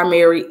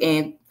 primary,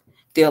 and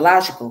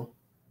theological.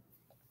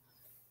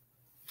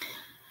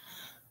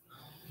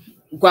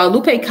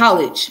 Guadalupe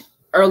College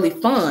early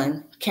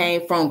fund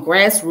came from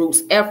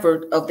grassroots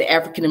effort of the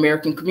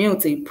African-American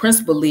community,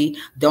 principally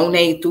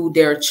donated through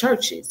their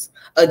churches.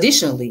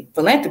 Additionally,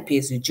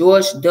 philanthropist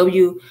George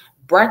W.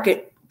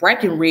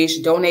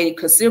 Brackenridge donated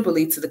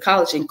considerably to the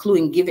college,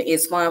 including giving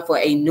its fund for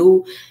a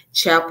new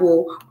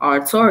chapel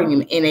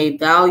auditorium in a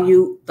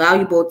valuable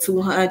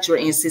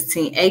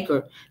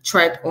 216-acre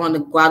tract on the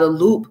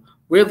Guadalupe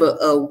River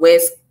of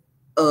West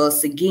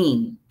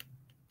Seguin.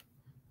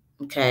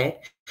 Okay,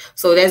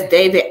 so that's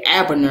David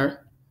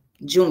Abner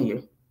Jr.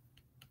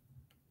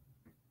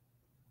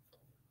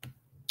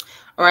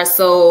 All right,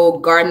 so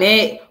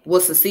Garnett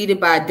was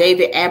succeeded by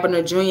David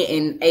Abner Jr.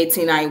 in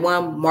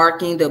 1891,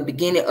 marking the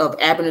beginning of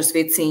Abner's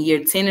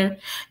 15-year tenure,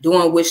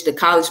 during which the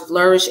college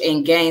flourished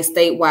and gained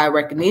statewide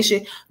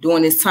recognition.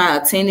 During this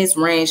time, attendance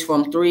ranged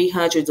from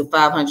 300 to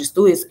 500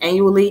 students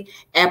annually.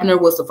 Abner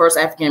was the first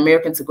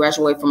African-American to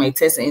graduate from a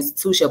Texas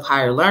institution of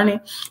higher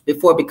learning.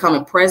 Before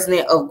becoming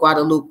president of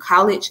Guadalupe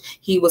College,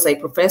 he was a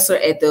professor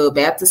at the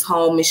Baptist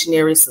Home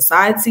Missionary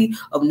Society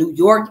of New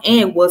York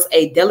and was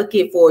a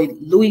delegate for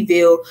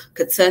Louisville,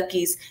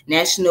 Kentucky's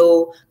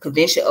National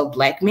Convention of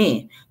Black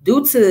Men.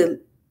 Due to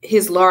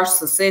his large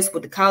success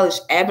with the college,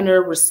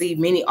 Abner received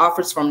many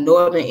offers from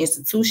northern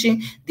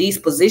institutions. These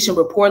positions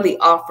reportedly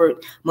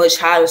offered much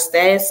higher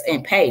status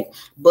and pay,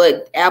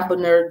 but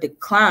Abner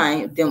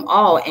declined them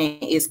all and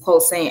is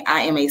quote saying,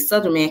 "I am a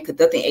Southern man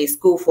conducting a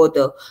school for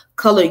the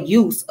colored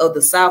youth of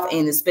the South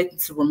and expecting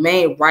to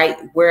remain right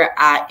where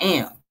I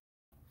am."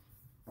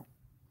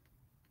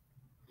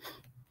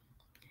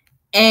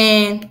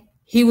 And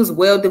he was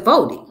well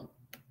devoted.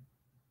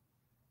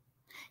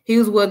 He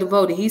was well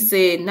devoted. He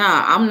said,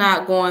 "Nah, I'm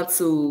not going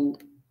to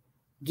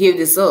give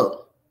this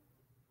up."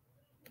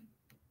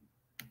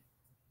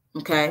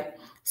 Okay.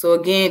 So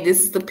again,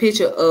 this is the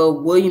picture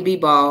of William B.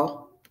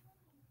 Ball.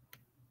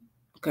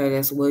 Okay,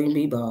 that's William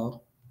B.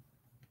 Ball.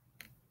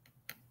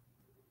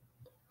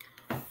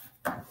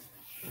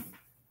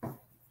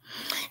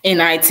 In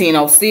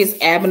 1906,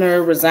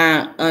 Abner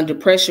resigned under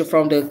pressure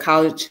from the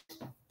college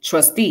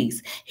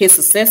trustees. His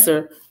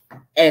successor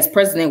as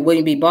president,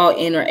 William B. Ball,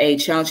 entered a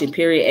challenging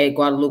period at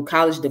Guadalupe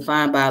College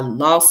defined by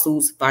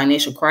lawsuits,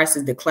 financial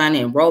crisis,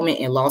 declining enrollment,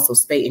 and loss of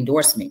state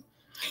endorsement.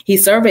 He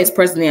served as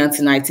president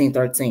until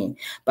 1913.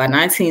 By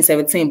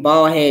 1917,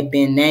 Ball had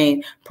been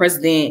named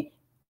president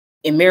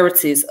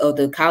emeritus of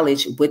the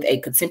college with a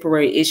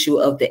contemporary issue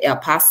of the El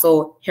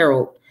Paso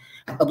Herald,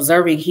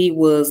 observing he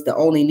was the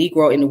only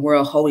Negro in the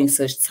world holding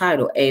such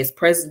title. As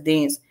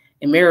president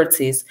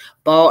emeritus,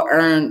 Ball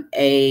earned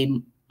a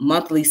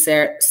monthly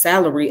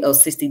salary of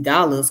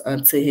 $60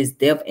 until his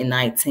death in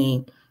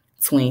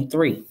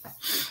 1923.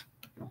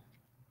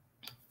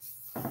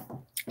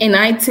 In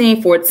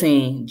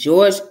 1914,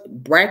 George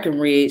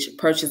Brackenridge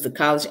purchased the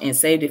college and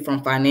saved it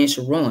from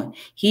financial ruin.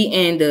 He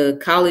and the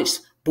college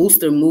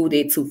booster moved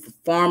it to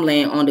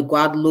farmland on the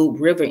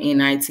Guadalupe River in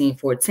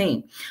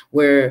 1914,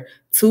 where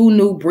 2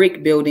 new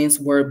brick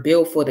buildings were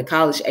built for the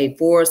college: a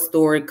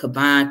 4-story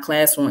combined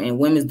classroom and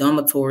women's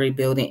dormitory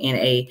building and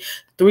a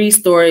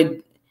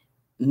 3-story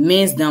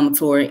men's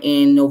dormitory.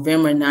 In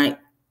November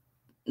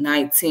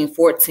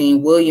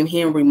 1914, William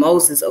Henry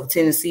Moses of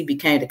Tennessee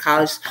became the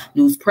college's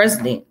new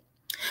president.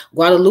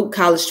 Guadalupe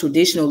College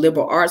traditional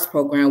liberal arts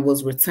program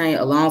was retained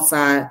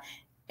alongside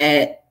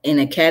at an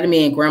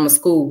academy and grammar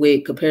school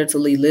with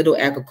comparatively little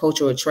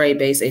agricultural or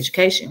trade-based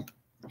education.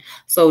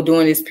 So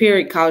during this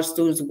period, college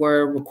students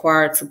were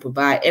required to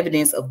provide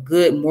evidence of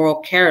good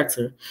moral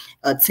character,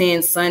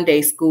 attend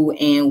Sunday school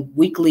and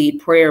weekly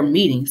prayer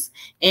meetings,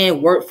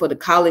 and work for the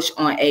college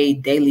on a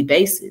daily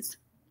basis.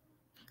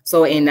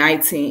 So in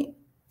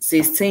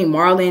 1916,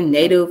 Maryland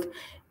native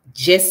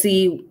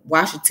Jesse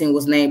Washington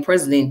was named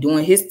president.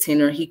 During his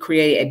tenure, he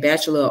created a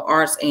Bachelor of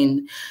Arts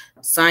and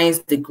Science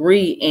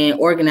degree and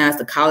organized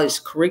the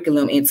college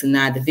curriculum into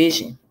 9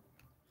 divisions.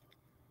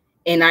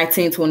 In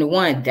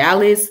 1921,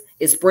 Dallas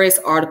Express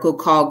article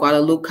called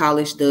Guadalupe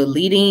College the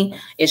leading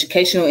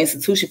educational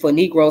institution for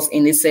Negroes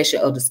in this section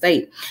of the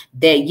state.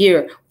 That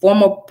year,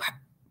 former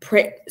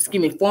Prairie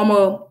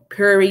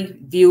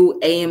View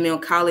A&M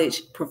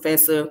College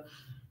professor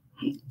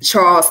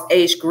Charles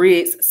H.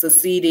 Griggs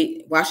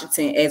succeeded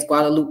Washington as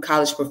Guadalupe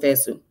College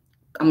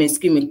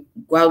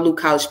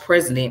Guadalupe College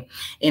president.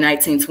 In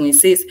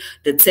 1926,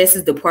 the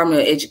Texas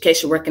Department of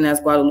Education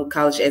recognized Guadalupe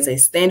College as a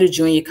standard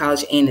junior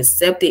college and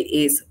accepted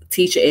its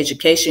teacher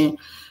education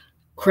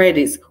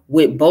credits,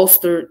 which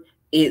bolstered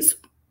its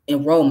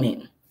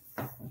enrollment.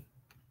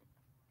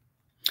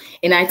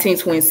 In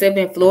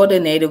 1927, Florida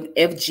native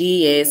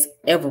F.G.S.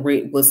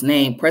 Everett was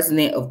named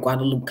president of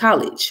Guadalupe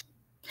College.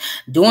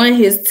 During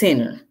his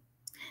tenure,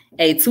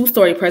 a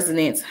 2-story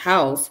president's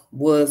house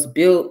was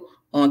built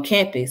on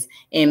campus.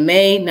 In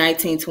May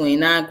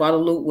 1929,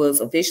 Guadalupe was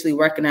officially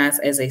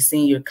recognized as a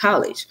senior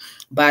college.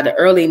 By the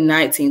early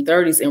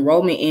 1930s,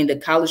 enrollment in the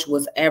college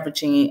was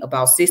averaging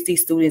about 60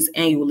 students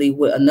annually,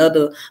 with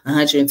another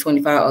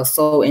 125 or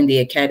so in the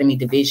academy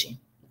division.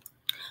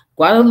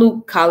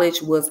 Guadalupe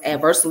College was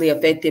adversely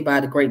affected by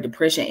the Great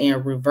Depression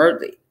and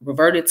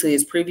reverted to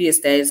its previous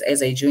status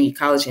as a junior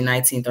college in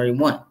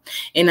 1931.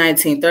 In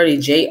 1930,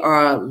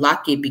 J.R.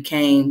 Lockett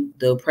became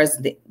the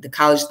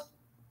college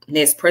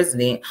next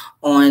president.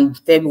 On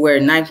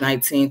February 9,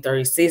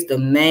 1936, the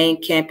main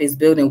campus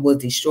building was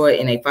destroyed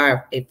in a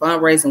fire. A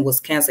fundraising was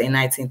canceled in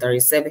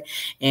 1937,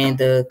 and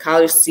the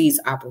college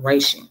ceased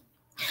operation.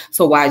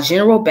 So while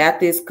General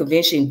Baptist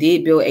Convention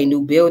did build a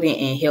new building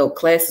and held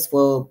classes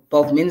for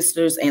both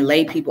ministers and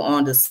lay people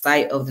on the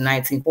site of the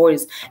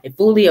 1940s, a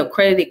fully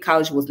accredited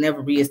college was never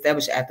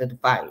reestablished after the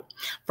fire.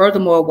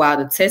 Furthermore, while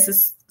the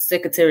Texas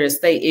Secretary of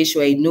State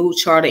issued a new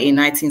charter in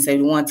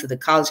 1971 to the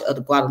College of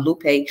the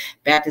Guadalupe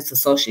Baptist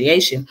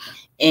Association,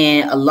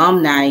 and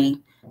alumni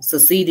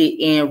succeeded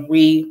in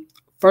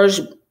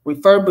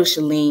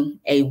refurbishing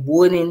a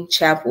wooden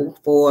chapel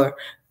for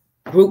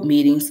group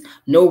meetings,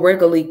 no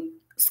regularly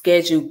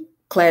scheduled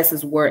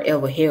classes were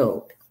ever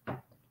held.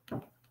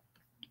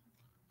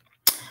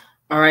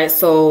 All right,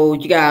 so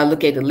you gotta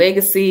look at the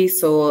legacy.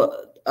 So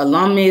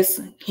alumnus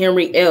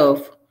Henry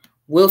F.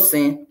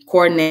 Wilson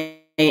coordinated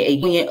a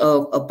union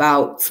of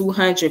about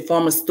 200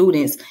 former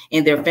students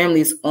and their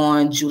families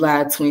on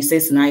July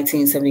 26,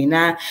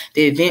 1979.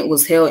 The event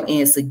was held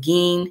in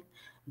Seguin,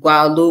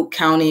 Guadalupe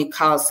County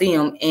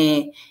Coliseum,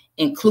 and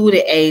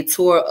included a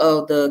tour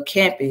of the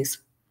campus,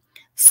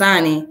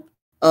 signing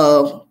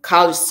of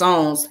college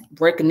songs,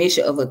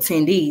 recognition of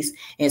attendees,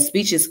 and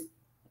speeches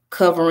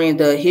covering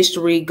the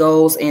history,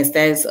 goals, and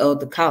status of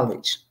the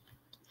college.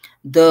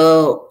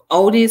 The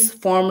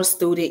oldest former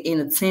student in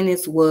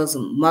attendance was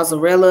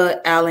Mozzarella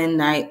Allen,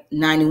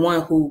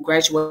 91, who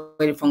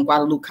graduated from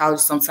Guadalupe College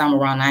sometime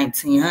around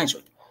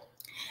 1900.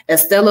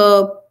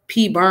 Estella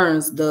P.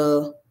 Burns,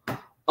 the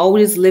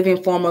oldest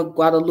living former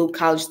Guadalupe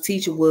College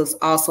teacher, was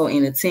also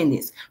in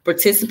attendance.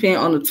 Participants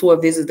on the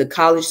tour visited the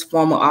college's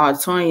former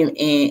auditorium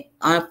and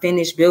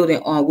unfinished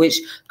building on which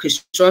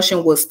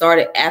construction was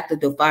started after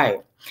the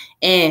fire,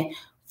 and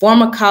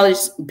former college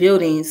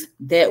buildings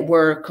that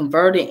were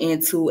converted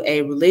into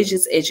a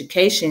religious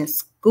education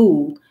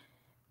school.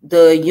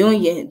 The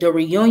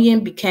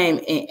reunion became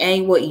an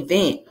annual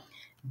event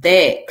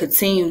that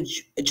continued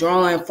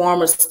drawing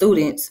former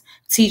students,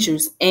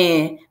 teachers,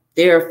 and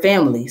their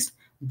families.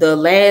 The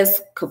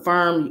last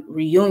confirmed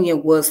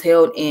reunion was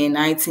held in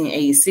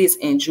 1986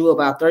 and drew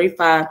about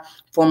 35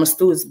 former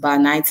students. By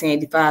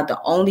 1985, the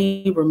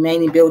only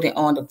remaining building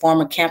on the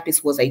former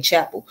campus was a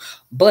chapel,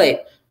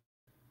 but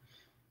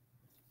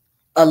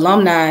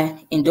alumni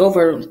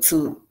endeavored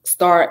to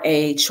start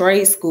a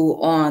trade school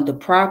on the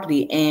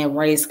property and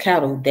raise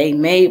cattle. They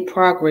made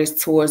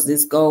progress towards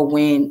this goal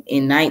when,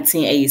 in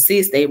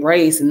 1986, they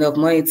raised enough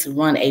money to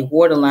run a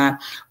water line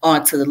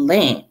onto the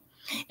land.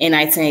 In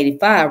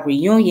 1985,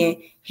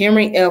 reunion,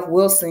 Henry F.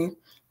 Wilson,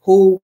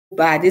 who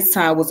by this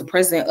time was the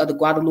president of the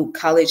Guadalupe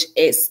College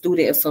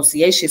Ex-Student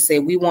Association,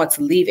 said, "We want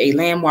to leave a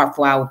landmark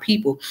for our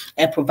people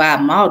and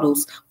provide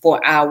models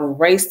for our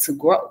race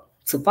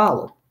to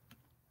follow."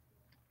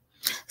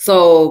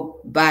 So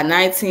by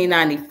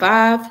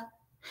 1995,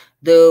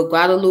 the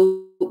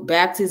Guadalupe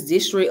Baptist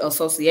District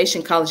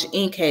Association College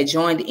Inc. had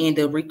joined in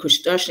the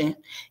reconstruction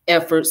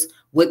efforts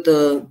with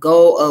the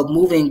goal of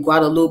moving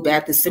Guadalupe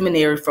Baptist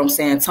Seminary from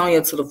San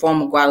Antonio to the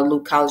former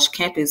Guadalupe College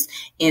campus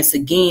in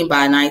Seguin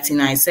by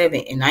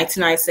 1997. In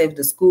 1997,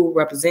 the school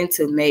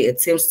representative made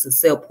attempts to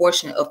sell a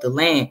portion of the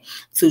land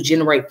to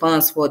generate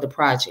funds for the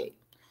project.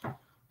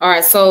 All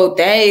right, so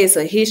that is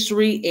a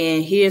history,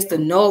 and here's the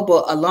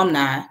notable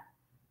alumni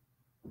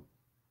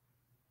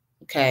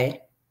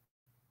Okay.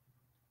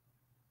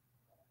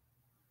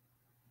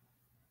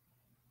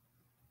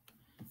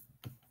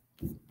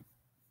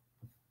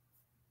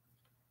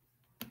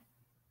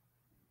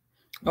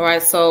 All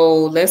right,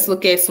 so let's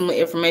look at some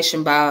information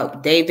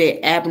about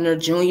David Abner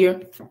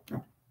Jr.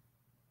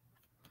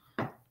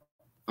 All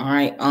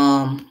right.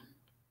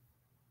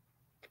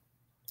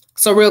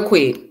 So real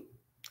quick.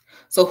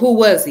 So who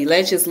was he?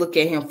 Let's just look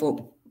at him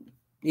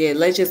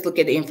let's just look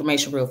at the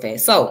information real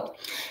fast. So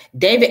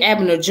David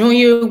Abner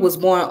Jr. was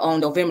born on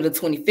November the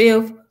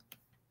 25th,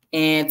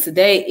 and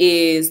today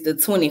is the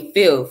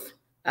 25th,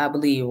 I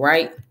believe,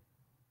 right?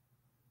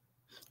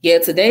 Yeah,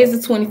 today is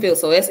the 25th,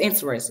 so that's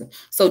interesting.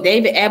 So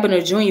David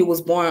Abner Jr.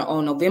 was born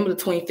on November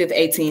the 25th,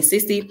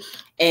 1860,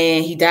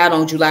 and he died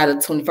on July the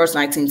 21st,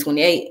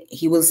 1928.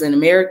 He was an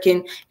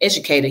American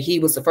educator. He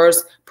was the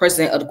first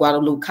president of the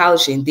Guadalupe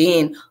College and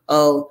then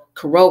of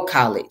Carroll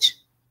College,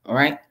 all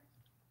right?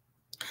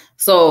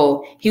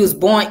 So he was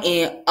born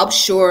in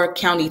Upshur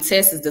County,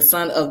 Texas, the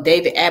son of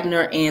David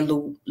Abner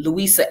and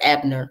Louisa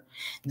Abner.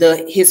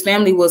 His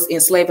family was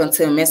enslaved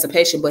until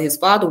emancipation, but his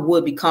father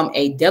would become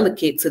a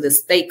delegate to the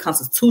state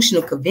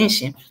constitutional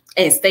convention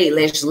and state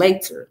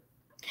legislature.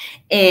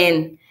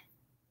 And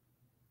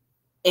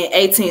in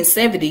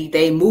 1870,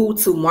 they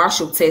moved to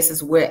Marshall,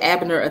 Texas, where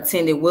Abner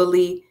attended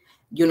Wiley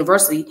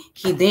University.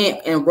 He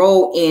then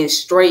enrolled in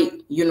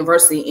Strait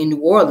University in New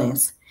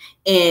Orleans.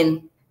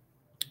 In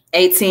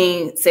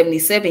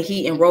 1877,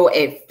 he enrolled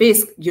at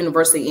Fisk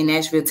University in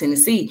Nashville,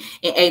 Tennessee.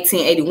 In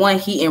 1881,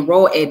 he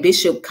enrolled at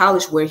Bishop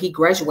College, where he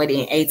graduated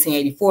in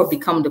 1884,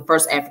 becoming the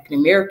first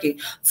African-American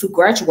to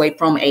graduate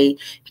from a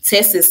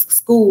Texas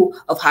School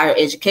of Higher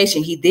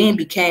Education. He then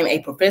became a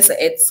professor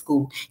at the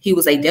school. He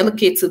was a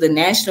delegate to the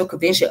National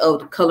Convention of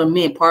the Colored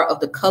Men, part of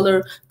the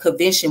Color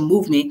Convention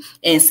movement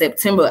in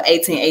September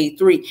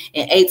 1883.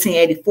 In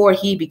 1884,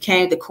 he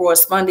became the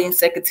corresponding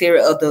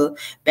secretary of the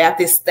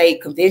Baptist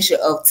State Convention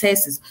of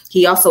Texas.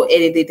 He also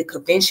edited the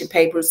convention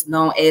papers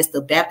known as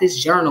the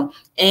Baptist Journal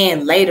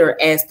and later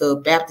as the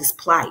Baptist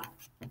Plight.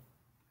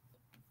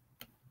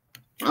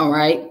 All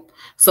right.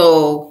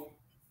 So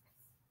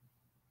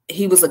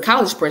he was a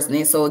college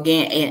president. So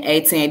again, in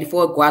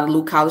 1884,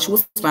 Guadalupe College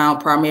was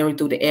founded primarily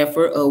through the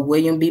effort of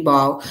William B.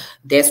 Ball.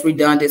 That's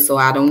redundant, so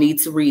I don't need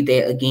to read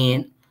that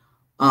again.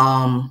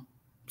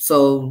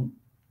 So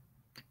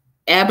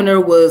Abner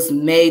was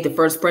made the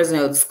first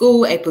president of the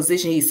school, a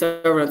position he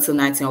served until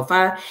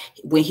 1905,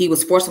 when he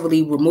was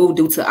forcibly removed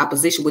due to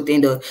opposition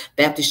within the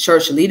Baptist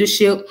church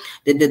leadership.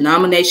 The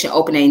denomination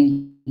opened a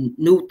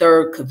new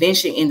third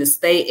convention in the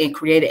state and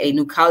created a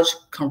new college,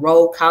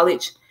 Carroll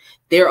College.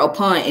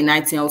 Thereupon, in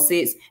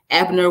 1906,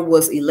 Abner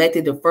was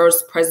elected the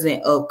first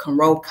president of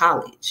Carroll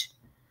College.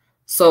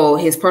 So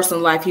his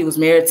personal life, he was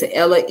married to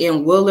Ella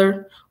M.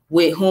 Willer,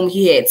 with whom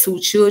he had 2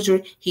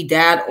 children. He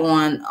died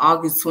on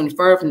August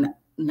 21st,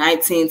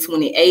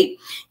 1928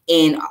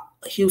 in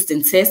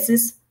Houston,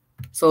 Texas.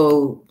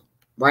 So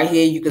right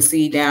here, you can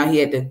see down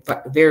here at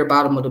the very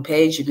bottom of the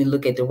page, you can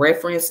look at the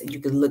reference and you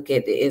can look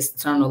at the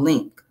external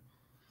link.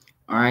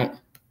 All right.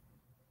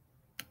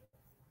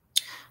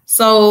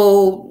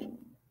 So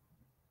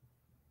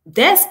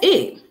that's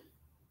it.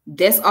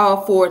 That's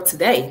all for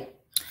today.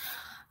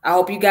 I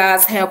hope you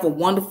guys have a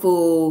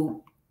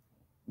wonderful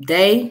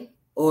day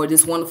or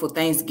this wonderful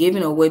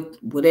Thanksgiving or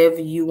whatever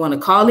you want to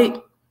call it.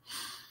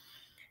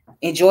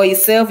 Enjoy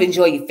yourself,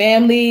 enjoy your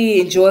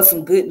family, enjoy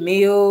some good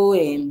meal,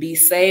 and be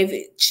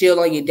safe. Chill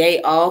on your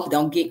day off.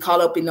 Don't get caught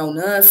up in no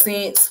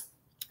nonsense.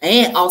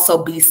 And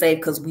also be safe,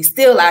 because we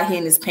still out here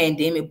in this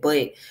pandemic,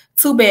 but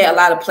too bad a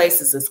lot of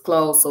places is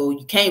closed, so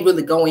you can't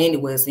really go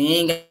anywhere. So you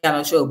ain't got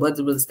no choice but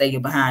to really stay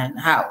behind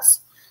the house.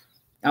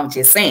 I'm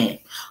just saying.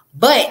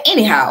 But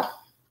anyhow,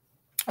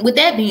 with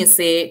that being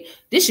said,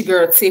 this your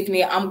girl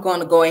Tiffany. I'm going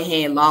to go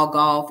ahead and log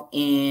off,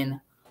 and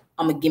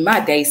I'm going to get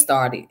my day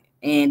started.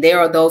 And there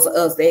are those of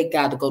us that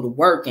got to go to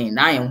work, and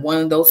I am one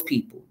of those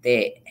people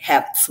that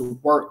have to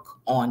work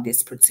on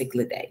this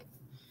particular day.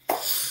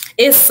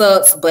 It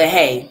sucks, but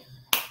hey,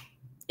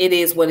 it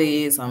is what it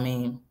is. I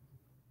mean,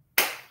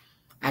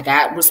 I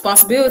got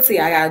responsibility.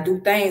 I got to do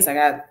things. I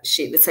got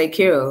shit to take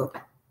care of.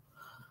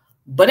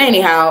 But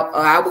anyhow,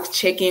 I will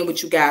check in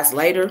with you guys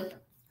later.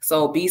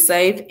 So be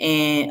safe.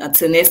 And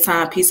until next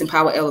time, peace and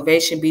power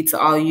elevation be to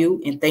all of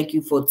you. And thank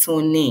you for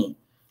tuning in.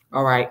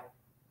 All right.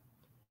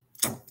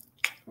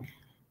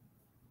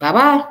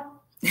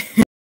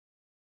 Bye-bye.